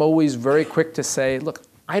I am always very quick to say, look,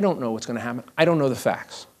 I don't know what's going to happen. I don't know the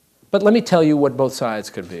facts. But let me tell you what both sides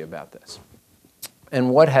could be about this. And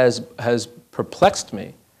what has perplexed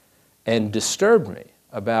me and disturbed me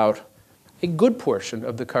about a good portion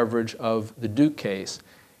of the coverage of the Duke case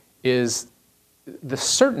is the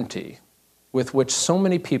certainty with which so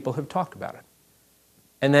many people have talked about it.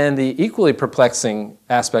 And then the equally perplexing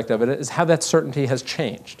aspect of it is how that certainty has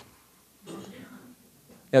changed.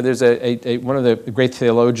 You know, there's one of the great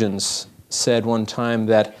theologians said one time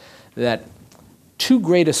that too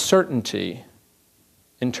great a certainty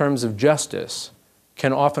in terms of justice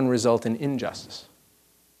can often result in injustice.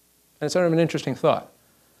 And it's sort of an interesting thought.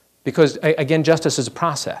 Because, again, justice is a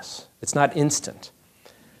process. It's not instant.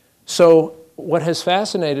 So what has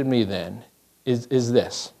fascinated me then is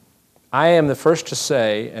this. I am the first to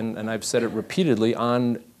say, and I've said it repeatedly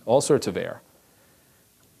on all sorts of air,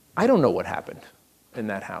 I don't know what happened in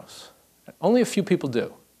that house. Only a few people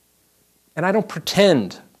do. And I don't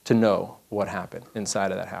pretend to know what happened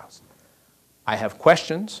inside of that house. I have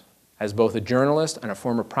questions as both a journalist and a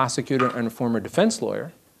former prosecutor and a former defense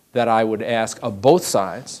lawyer that I would ask of both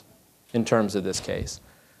sides in terms of this case.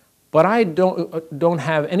 But I don't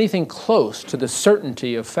have anything close to the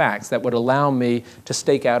certainty of facts that would allow me to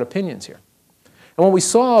stake out opinions here. And what we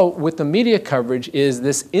saw with the media coverage is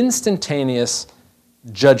this instantaneous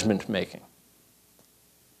judgment making.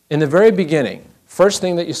 In the very beginning, first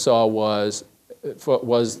thing that you saw was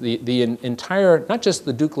the entire, not just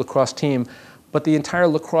the Duke lacrosse team, but the entire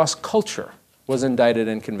lacrosse culture was indicted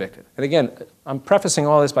and convicted. And again, I'm prefacing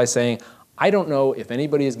all this by saying, I don't know if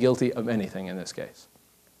anybody is guilty of anything in this case.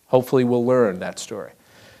 Hopefully we'll learn that story.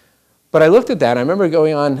 But I looked at that, I remember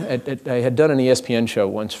going on, I had done an ESPN show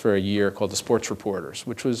once for a year called The Sports Reporters,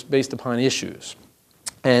 which was based upon issues.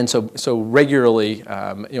 And so regularly, you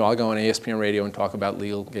know, I'll go on ESPN radio and talk about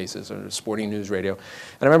legal cases or sporting news radio. And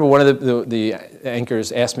I remember one of the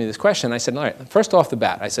anchors asked me this question. I said, all right, first off the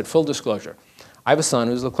bat, I said, full disclosure. I have a son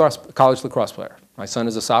who's a college lacrosse player. My son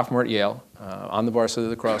is a sophomore at Yale on the varsity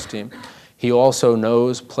lacrosse team. He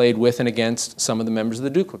also played with and against some of the members of the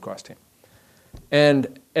Duke lacrosse team.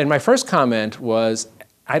 And And my first comment was,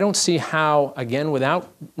 I don't see how, again,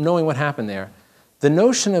 without knowing what happened there, the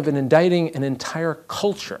notion of indicting an entire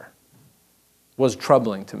culture was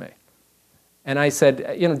troubling to me. And I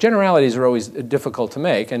said, you know, generalities are always difficult to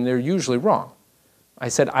make, and they're usually wrong. I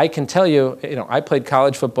said, I can tell you, you know, I played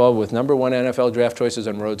college football with #1 NFL draft choices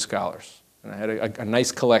and Rhodes Scholars. And I had a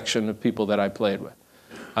nice collection of people that I played with.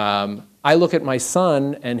 I look at my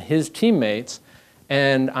son and his teammates,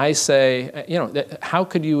 and I say, you know, how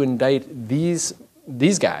could you indict these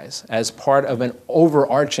guys as part of an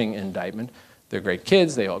overarching indictment? They're great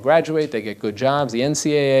kids, they all graduate, they get good jobs. The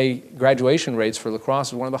NCAA graduation rates for lacrosse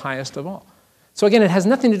is one of the highest of all. So again, it has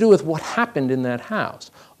nothing to do with what happened in that house,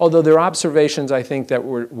 although there are observations, I think, that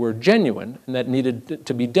were genuine and that needed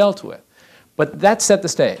to be dealt with. But that set the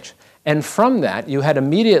stage. And from that, you had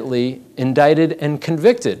immediately indicted and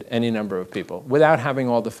convicted any number of people without having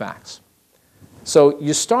all the facts. So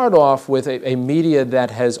you start off with a media that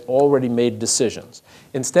has already made decisions,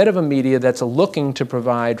 instead of a media that's looking to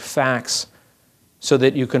provide facts so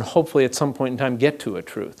that you can hopefully at some point in time get to a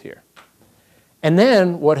truth here. And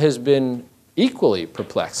then what has been equally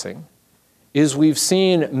perplexing is we've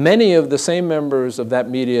seen many of the same members of that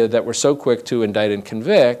media that were so quick to indict and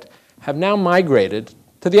convict have now migrated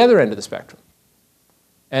to the other end of the spectrum.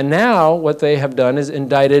 And now what they have done is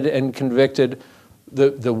indicted and convicted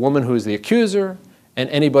the woman who is the accuser and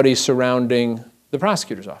anybody surrounding the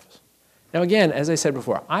prosecutor's office. Now again, as I said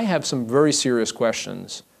before, I have some very serious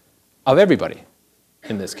questions of everybody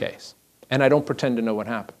in this case, and I don't pretend to know what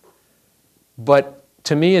happened. But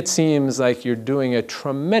to me, it seems like you're doing a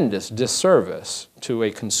tremendous disservice to a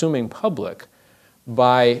consuming public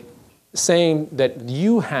by saying that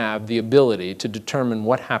you have the ability to determine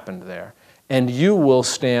what happened there, and you will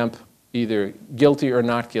stamp either guilty or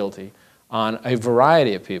not guilty on a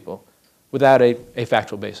variety of people without a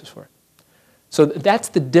factual basis for it. So that's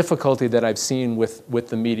the difficulty that I've seen with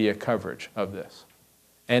the media coverage of this.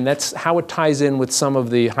 And that's how it ties in with some of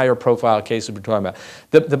the higher profile cases we're talking about.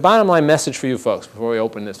 The bottom line message for you folks, before we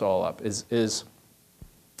open this all up, is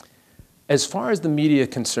as far as the media is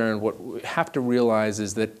concerned, what we have to realize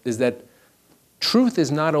is that truth is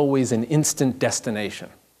not always an instant destination.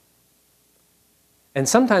 And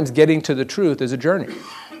sometimes getting to the truth is a journey.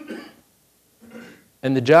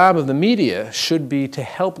 And the job of the media should be to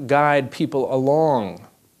help guide people along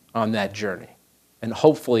on that journey and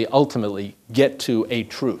hopefully ultimately get to a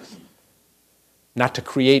truth, not to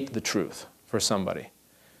create the truth for somebody.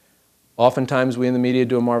 Oftentimes we in the media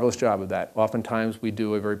do a marvelous job of that. Oftentimes we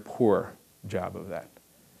do a very poor job of that.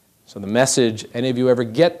 So the message, any of you ever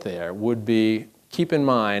get there, would be keep in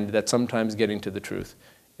mind that sometimes getting to the truth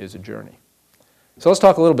is a journey. So let's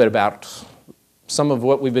talk a little bit about some of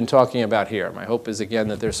what we've been talking about here. My hope is, again,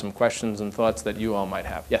 that there's some questions and thoughts that you all might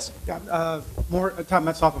have. Yes? Yeah, more Tom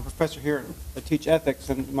Metzhoff, a professor here. I teach ethics,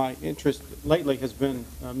 and my interest lately has been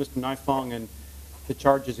Mr. Nifong and the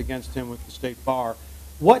charges against him with the state bar.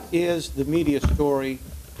 What is the media story?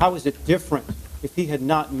 How is it different if he had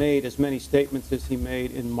not made as many statements as he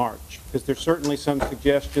made in March? Because there's certainly some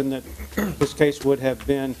suggestion that this case would have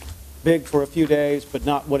been big for a few days, but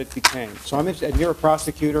not what it became. So I'm interested, and you're a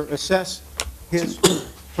prosecutor, assess his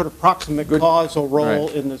sort of proximate causal role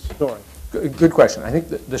in this story. Good question. I think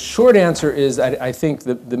the short answer is I think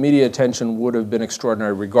the media attention would have been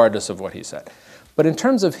extraordinary regardless of what he said. But in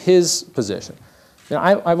terms of his position, you know,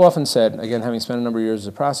 I've often said, again, having spent a number of years as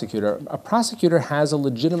a prosecutor has a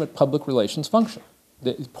legitimate public relations function.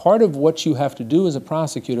 Part of what you have to do as a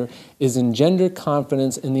prosecutor is engender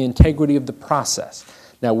confidence in the integrity of the process.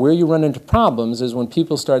 Now, where you run into problems is when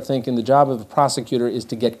people start thinking the job of a prosecutor is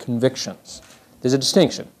to get convictions. There's a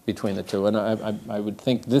distinction between the two, and I would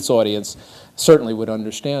think this audience certainly would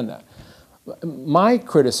understand that. My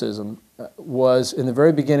criticism was, in the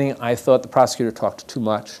very beginning, I thought the prosecutor talked too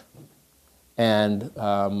much and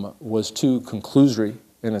was too conclusory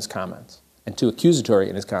in his comments and too accusatory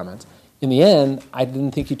in his comments. In the end, I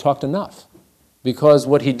didn't think he talked enough, because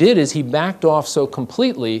what he did is he backed off so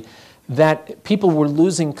completely that people were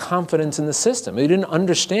losing confidence in the system. They didn't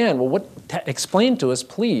understand, well, explain to us,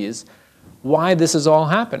 please, why this is all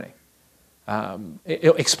happening.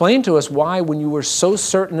 Explain to us why, when you were so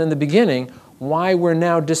certain in the beginning, why we're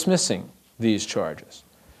now dismissing these charges.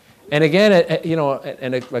 And again, you know,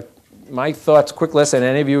 my thoughts, quick lesson,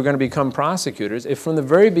 any of you are going to become prosecutors, if from the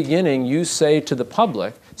very beginning you say to the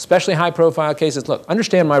public, especially high-profile cases, look,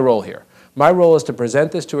 understand my role here. My role is to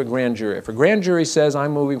present this to a grand jury. If a grand jury says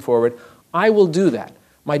I'm moving forward, I will do that.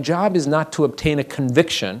 My job is not to obtain a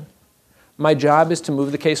conviction. My job is to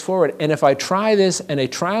move the case forward. And if I try this and a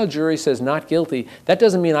trial jury says not guilty, that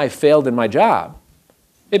doesn't mean I failed in my job.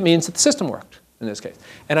 It means that the system worked. in this case.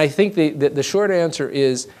 And I think the short answer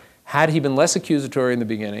is, had he been less accusatory in the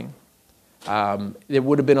beginning, there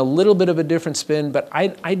would have been a little bit of a different spin, but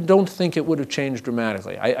I don't think it would have changed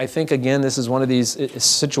dramatically. I think, again, this is one of these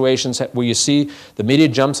situations where you see the media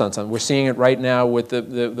jumps on something. We're seeing it right now with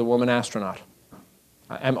the woman astronaut.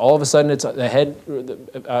 And all of a sudden, it's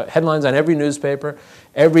headlines on every newspaper.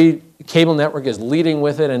 Every cable network is leading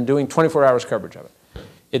with it and doing 24 hours coverage of it.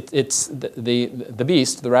 It's the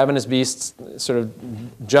beast, the ravenous beast, sort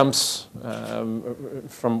of jumps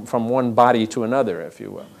from one body to another, if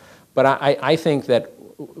you will. But I think that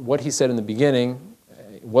what he said in the beginning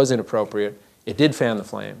was inappropriate. It did fan the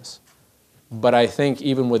flames. But I think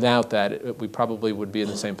even without that, we probably would be in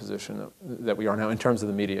the same position that we are now in terms of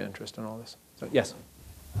the media interest in all this. So, yes?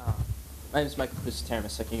 My name is Michael Cruz-Terra, I'm a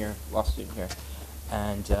second-year law student here.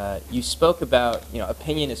 And you spoke about,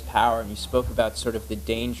 opinion is power, and you spoke about sort of the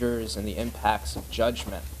dangers and the impacts of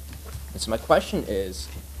judgment. And so my question is,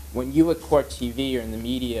 when you at Court TV or in the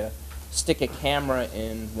media stick a camera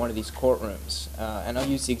in one of these courtrooms, and I'll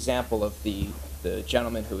use the example of the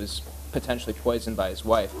gentleman who was potentially poisoned by his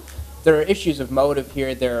wife. There are issues of motive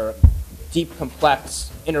here. There are deep, complex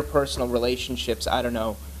interpersonal relationships. I don't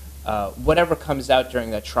know. Whatever comes out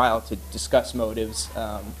during that trial to discuss motives.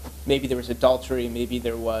 Maybe there was adultery, maybe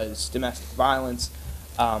there was domestic violence.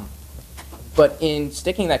 But in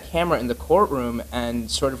sticking that camera in the courtroom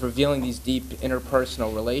and sort of revealing these deep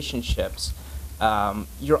interpersonal relationships,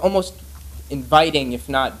 you're almost inviting, if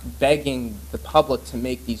not begging, the public to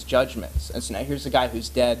make these judgments. And so now here's a guy who's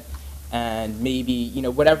dead, and maybe,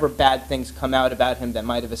 whatever bad things come out about him that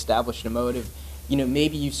might have established a motive,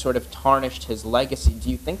 maybe you sort of tarnished his legacy.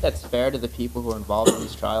 Do you think that's fair to the people who are involved in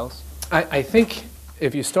these trials? I think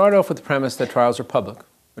if you start off with the premise that trials are public,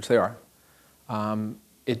 which they are,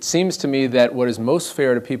 it seems to me that what is most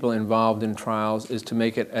fair to people involved in trials is to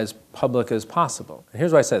make it as public as possible. And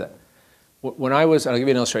here's why I say that. When I was, I'll give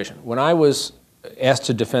you an illustration. When I was asked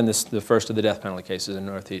to defend the first of the death penalty cases in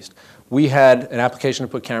Northeast, we had an application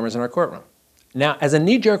to put cameras in our courtroom. Now, as a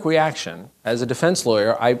knee-jerk reaction, as a defense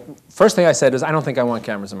lawyer, first thing I said is, I don't think I want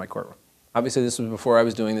cameras in my courtroom. Obviously, this was before I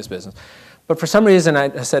was doing this business. But for some reason,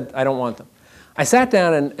 I said, I don't want them. I sat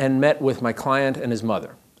down and met with my client and his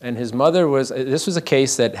mother. And his mother this was a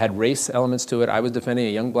case that had race elements to it. I was defending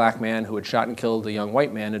a young black man who had shot and killed a young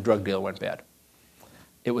white man. A drug deal went bad.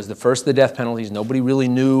 It was the first of the death penalties. Nobody really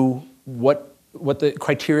knew what the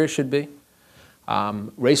criteria should be.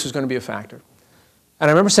 Race was going to be a factor. And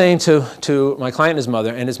I remember saying to my client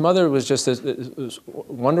and his mother was just this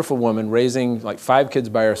wonderful woman raising like 5 kids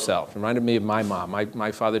by herself. It reminded me of my mom.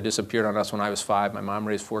 My father disappeared on us when I was 5. My mom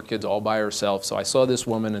raised 4 kids all by herself. So I saw this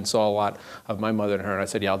woman and saw a lot of my mother and her, and I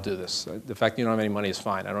said, yeah, I'll do this. The fact that you don't have any money is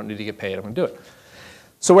fine. I don't need to get paid. I'm going to do it.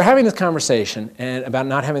 So we're having this conversation about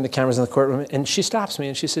not having the cameras in the courtroom, and she stops me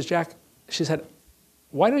and she says, Jack, she said,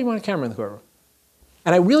 why do you want a camera in the courtroom?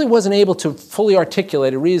 And I really wasn't able to fully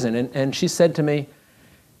articulate a reason, and she said to me,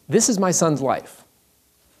 this is my son's life.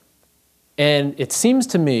 And it seems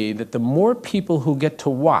to me that the more people who get to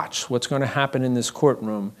watch what's going to happen in this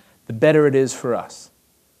courtroom, the better it is for us.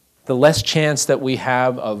 The less chance that we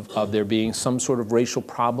have of there being some sort of racial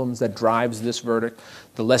problems that drives this verdict,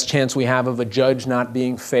 the less chance we have of a judge not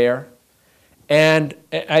being fair. And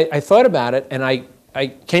I thought about it, and I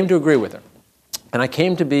came to agree with her. And I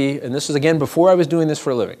came to be, and this was again before I was doing this for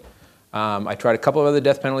a living. I tried a couple of other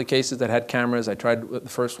death penalty cases that had cameras. I tried one of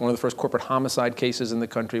the first corporate homicide cases in the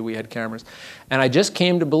country. We had cameras. And I just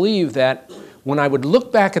came to believe that when I would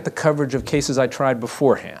look back at the coverage of cases I tried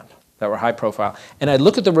beforehand that were high profile, and I'd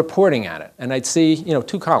look at the reporting at it, and I'd see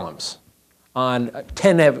 2 columns on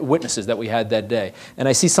 10 witnesses that we had that day. And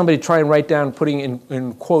I see somebody try and write down, putting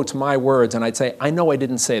in quotes my words, and I'd say, I know I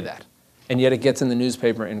didn't say that. And yet it gets in the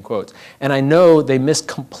newspaper in quotes. And I know they missed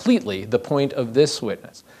completely the point of this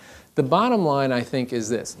witness. The bottom line, I think, is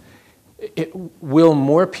this. Will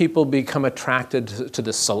more people become attracted to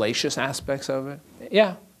the salacious aspects of it?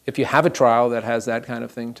 Yeah, if you have a trial that has that kind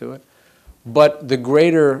of thing to it. But the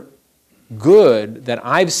greater good that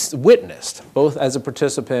I've witnessed, both as a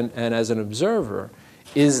participant and as an observer,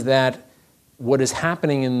 is that what is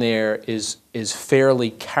happening in there is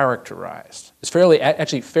fairly characterized. It's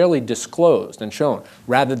actually fairly disclosed and shown,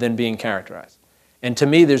 rather than being characterized. And to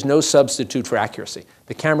me, there's no substitute for accuracy.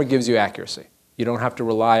 The camera gives you accuracy. You don't have to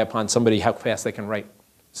rely upon somebody, how fast they can write,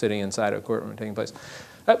 sitting inside a courtroom and taking place.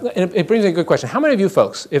 And it brings me a good question. How many of you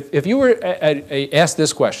folks, if you were asked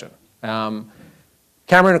this question,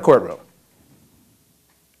 camera in a courtroom,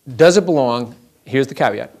 does it belong, here's the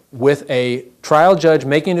caveat, with a trial judge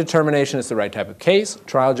making a determination it's the right type of case,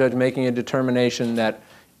 trial judge making a determination that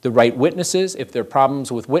the right witnesses, if there are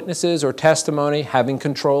problems with witnesses or testimony, having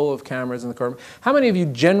control of cameras in the courtroom. How many of you,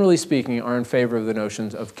 generally speaking, are in favor of the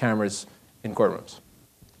notions of cameras in courtrooms?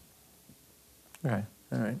 Okay,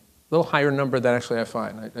 all right. A little higher number than actually I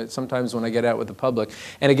find. Sometimes when I get out with the public,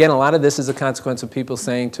 and again, a lot of this is a consequence of people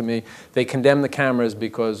saying to me, they condemn the cameras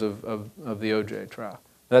because of the OJ trial.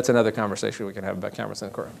 That's another conversation we can have about cameras in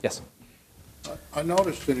the courtroom. Yes? I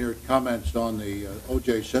noticed in your comments on the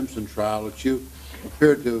O.J. Simpson trial that you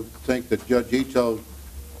appeared to think that Judge Ito's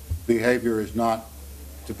behavior is not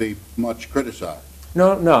to be much criticized.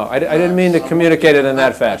 No, I didn't mean to communicate it in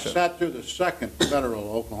that fashion. I sat through the second federal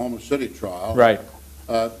Oklahoma City trial. Right.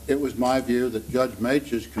 It was my view that Judge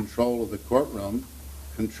Maitch's control of the courtroom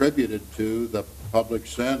contributed to the public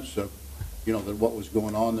sense of, that what was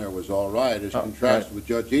going on there was all right, as contrasted with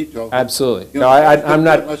Judge Ito. Absolutely. No, I'm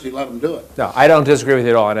not. Unless he let him do it. No, I don't disagree with you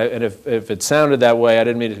at all. And if it sounded that way, I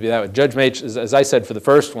didn't mean it to be that way. Judge Maitch, as I said for the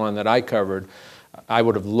first one that I covered, I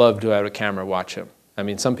would have loved to have a camera watch him. I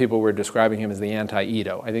mean, some people were describing him as the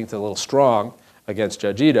anti-Ito. I think it's a little strong against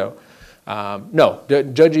Judge Ito. No,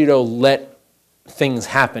 Judge Ito let things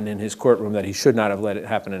happen in his courtroom that he should not have let it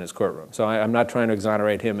happen in his courtroom. So I'm not trying to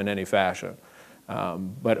exonerate him in any fashion.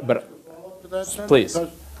 But please.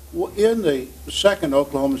 Because in the second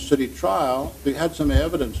Oklahoma City trial, we had some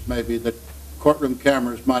evidence maybe that courtroom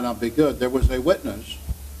cameras might not be good. There was a witness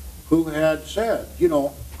who had said,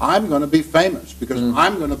 I'm going to be famous because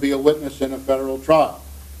I'm going to be a witness in a federal trial,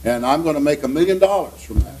 and I'm going to make $1 million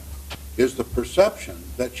from that. Is the perception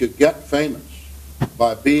that you get famous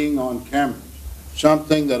by being on cameras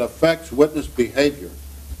something that affects witness behavior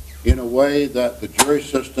in a way that the jury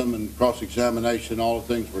system and cross-examination, all the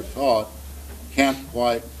things we're taught, can't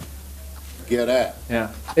quite get at?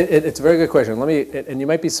 Yeah, it's a very good question. And you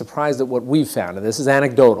might be surprised at what we've found, and this is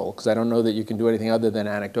anecdotal, because I don't know that you can do anything other than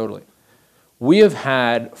anecdotally. We have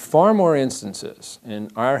had far more instances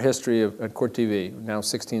in our history at Court TV, now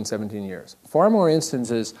 16, 17 years, far more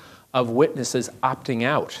instances of witnesses opting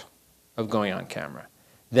out of going on camera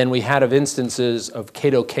than we had of instances of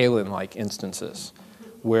Cato Kalin-like instances,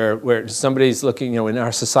 where somebody's looking, in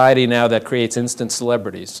our society now that creates instant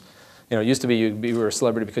celebrities. It used to be you were a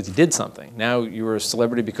celebrity because you did something. Now you were a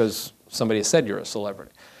celebrity because somebody said you're a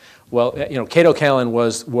celebrity. Well, Cato Kalin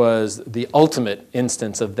was the ultimate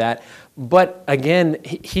instance of that. But again,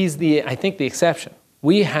 he's I think the exception.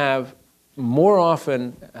 We have more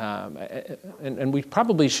often, and we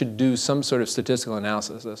probably should do some sort of statistical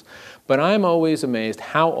analysis of this, but I'm always amazed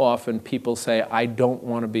how often people say, I don't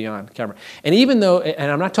want to be on camera. And even though,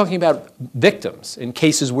 and I'm not talking about victims in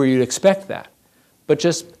cases where you'd expect that, but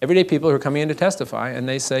just everyday people who are coming in to testify, and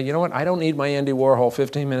they say, you know what, I don't need my Andy Warhol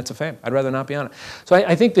 15 minutes of fame. I'd rather not be on it. So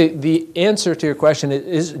I think the answer to your question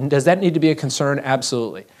is, does that need to be a concern?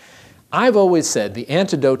 Absolutely. I've always said the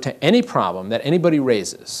antidote to any problem that anybody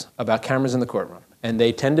raises about cameras in the courtroom, and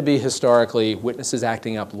they tend to be historically witnesses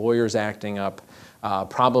acting up, lawyers acting up,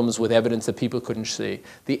 problems with evidence that people couldn't see,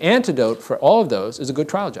 the antidote for all of those is a good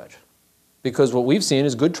trial judge. Because what we've seen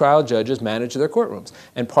is good trial judges manage their courtrooms.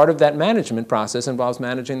 And part of that management process involves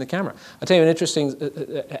managing the camera. I'll tell you an interesting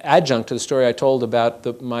adjunct to the story I told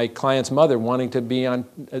about my client's mother wanting to be on,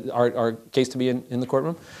 our case to be in the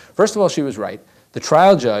courtroom. First of all, she was right. The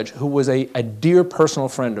trial judge, who was a dear personal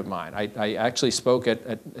friend of mine, I actually spoke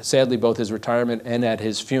at sadly, both his retirement and at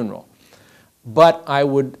his funeral. But I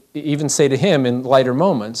would even say to him in lighter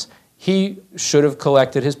moments, he should have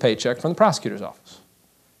collected his paycheck from the prosecutor's office,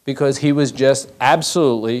 because he was just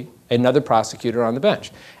absolutely another prosecutor on the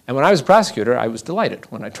bench. And when I was a prosecutor, I was delighted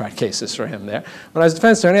when I tried cases for him there. When I was a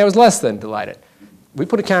defense attorney, I was less than delighted. We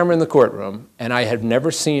put a camera in the courtroom, and I have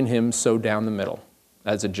never seen him so down the middle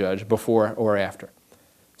as a judge before or after.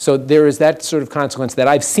 So there is that sort of consequence that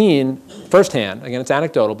I've seen firsthand. Again, it's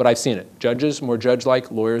anecdotal, but I've seen it. Judges, more judge-like,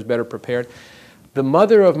 lawyers better prepared. The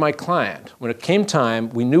mother of my client, when it came time,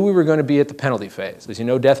 we knew we were going to be at the penalty phase. As you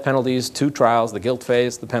know, death penalties, 2 trials, the guilt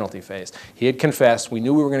phase, the penalty phase. He had confessed. We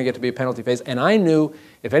knew we were going to get to be a penalty phase. And I knew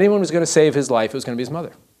if anyone was going to save his life, it was going to be his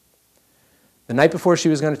mother. The night before she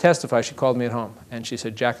was going to testify, she called me at home. And she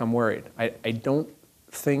said, Jack, I'm worried. I don't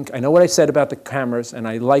think, I know what I said about the cameras, and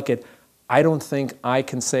I like it. I don't think I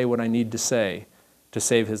can say what I need to say to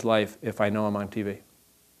save his life if I know I'm on TV.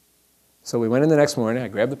 So we went in the next morning, I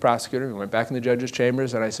grabbed the prosecutor, we went back in the judge's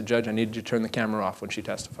chambers, and I said, Judge, I need you to turn the camera off when she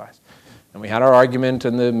testifies. And we had our argument,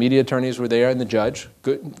 and the media attorneys were there, and the judge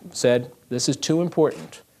said, this is too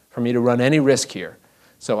important for me to run any risk here.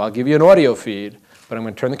 So I'll give you an audio feed, but I'm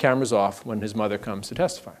going to turn the cameras off when his mother comes to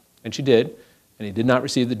testify. And she did, and he did not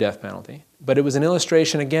receive the death penalty. But it was an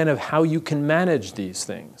illustration, again, of how you can manage these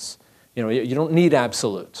things. You don't need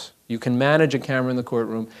absolutes. You can manage a camera in the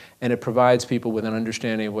courtroom, and it provides people with an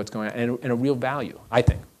understanding of what's going on, and a real value, I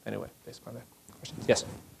think, anyway, based upon that. Questions? Yes?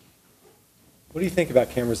 What do you think about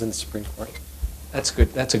cameras in the Supreme Court? That's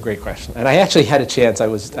good. That's a great question. And I actually had a chance. I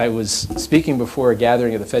was speaking before a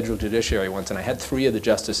gathering of the federal judiciary once, and I had 3 of the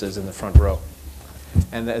justices in the front row.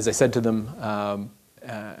 And as I said to them,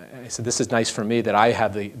 I said, this is nice for me that I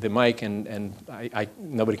have the mic, and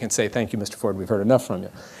nobody can say, thank you, Mr. Ford, we've heard enough from you.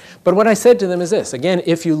 But what I said to them is this. Again,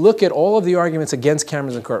 if you look at all of the arguments against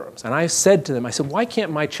cameras in courtrooms, and I said to them, I said, why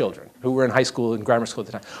can't my children, who were in high school and grammar school at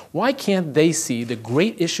the time, why can't they see the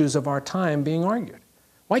great issues of our time being argued?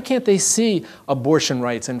 Why can't they see abortion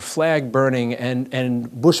rights and flag burning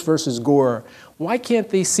and Bush versus Gore? Why can't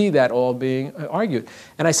they see that all being argued?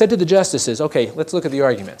 And I said to the justices, okay, let's look at the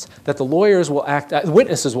arguments. That the lawyers will act,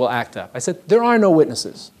 witnesses will act up. I said, there are no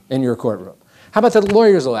witnesses in your courtroom. How about that the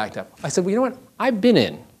lawyers will act up? I said, well, you know what? I've been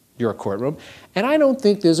in your courtroom, and I don't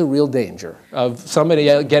think there's a real danger of somebody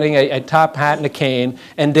getting a top hat and a cane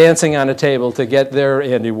and dancing on a table to get their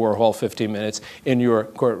Andy Warhol 15 minutes in your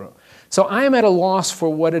courtroom. So I am at a loss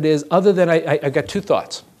for what it is, other than I got 2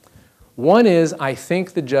 thoughts. One is I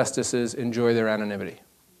think the justices enjoy their anonymity.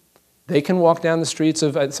 They can walk down the streets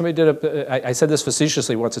of, somebody did I said this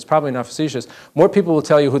facetiously once, it's probably not facetious. More people will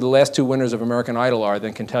tell you who the last 2 winners of American Idol are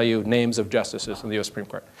than can tell you names of justices in the U.S. Supreme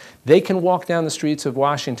Court. They can walk down the streets of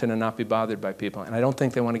Washington and not be bothered by people, and I don't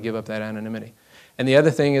think they want to give up that anonymity. And the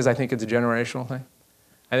other thing is I think it's a generational thing.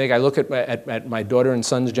 I think I look at my daughter and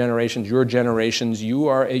son's generations, your generations,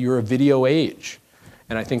 you're a video age.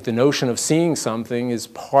 And I think the notion of seeing something is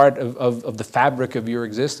part of the fabric of your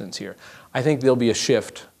existence here. I think there'll be a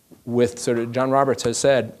shift with sort of, John Roberts has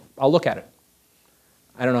said, I'll look at it.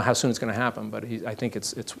 I don't know how soon it's going to happen, but I think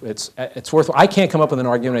it's worthwhile. I can't come up with an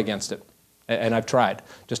argument against it, and I've tried.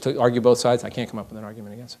 Just to argue both sides, I can't come up with an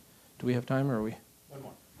argument against it. Do we have time, or are we? One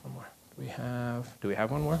more. One more. Do we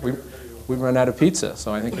have one more? We've run out of pizza,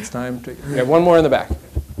 so I think it's time to, we have one more in the back.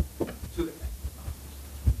 To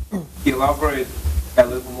elaborate a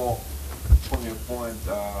little more on your point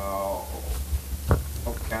of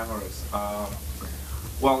cameras.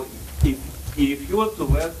 Well, if you were to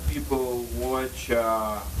let people watch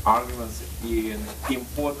arguments in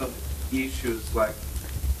important issues like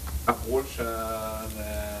abortion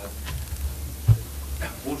and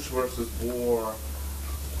Bush versus Gore,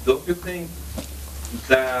 don't you think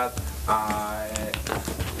that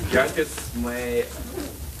judges may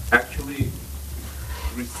actually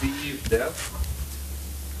receive death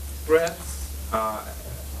threats?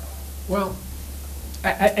 Well,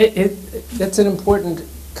 that's an important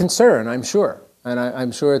concern, I'm sure. And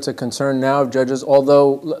I'm sure it's a concern now of judges,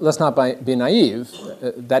 although let's not be naive,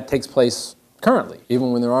 that takes place currently,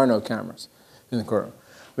 even when there are no cameras in the courtroom.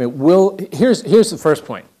 I mean, here's the first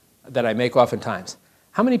point that I make oftentimes.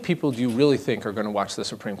 How many people do you really think are going to watch the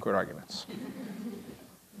Supreme Court arguments?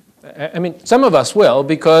 I mean, some of us will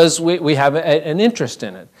because we have an interest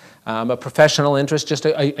in it, a professional interest, just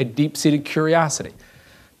a deep-seated curiosity.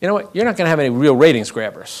 You know what? You're not going to have any real ratings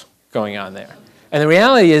grabbers going on there. And the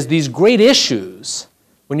reality is these great issues,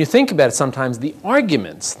 when you think about it sometimes, the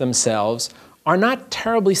arguments themselves are not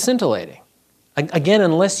terribly scintillating. Again,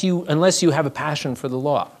 unless you have a passion for the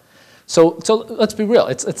law. So let's be real.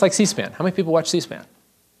 It's like C-SPAN. How many people watch C-SPAN?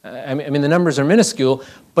 I mean, the numbers are minuscule,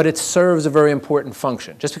 but it serves a very important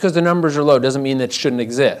function. Just because the numbers are low doesn't mean that it shouldn't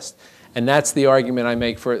exist. And that's the argument I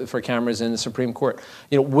make for cameras in the Supreme Court.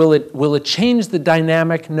 You know, will it change the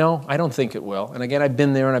dynamic? No, I don't think it will. And again, I've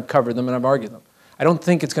been there and I've covered them and I've argued them. I don't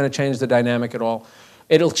think it's going to change the dynamic at all.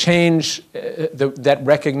 It'll change that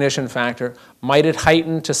recognition factor. Might it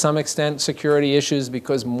heighten to some extent security issues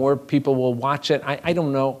because more people will watch it? I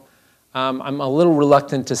don't know. I'm a little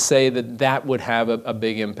reluctant to say that would have a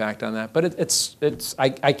big impact on that. But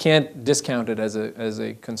I can't discount it as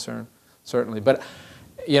a concern, certainly. But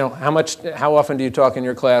you know, how often do you talk in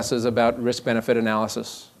your classes about risk-benefit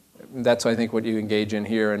analysis? That's, I think, what you engage in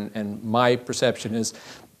here. And my perception is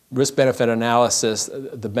risk-benefit analysis,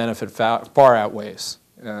 the benefit far outweighs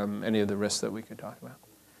any of the risks that we could talk about.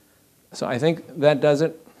 So I think that does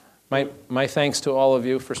it. My thanks to all of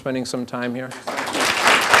you for spending some time here.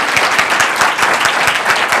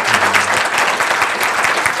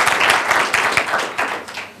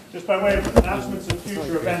 Just by way of announcements of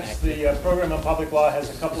future events, the program on public law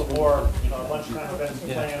has a couple of more lunchtime events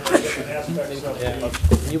planned for different aspects of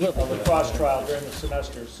the Lacrosse trial during the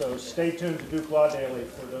semester. So stay tuned to Duke Law Daily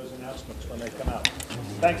for those announcements when they come out.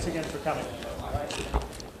 Thanks again for coming.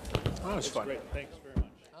 Oh, it was fun. Great. Thanks.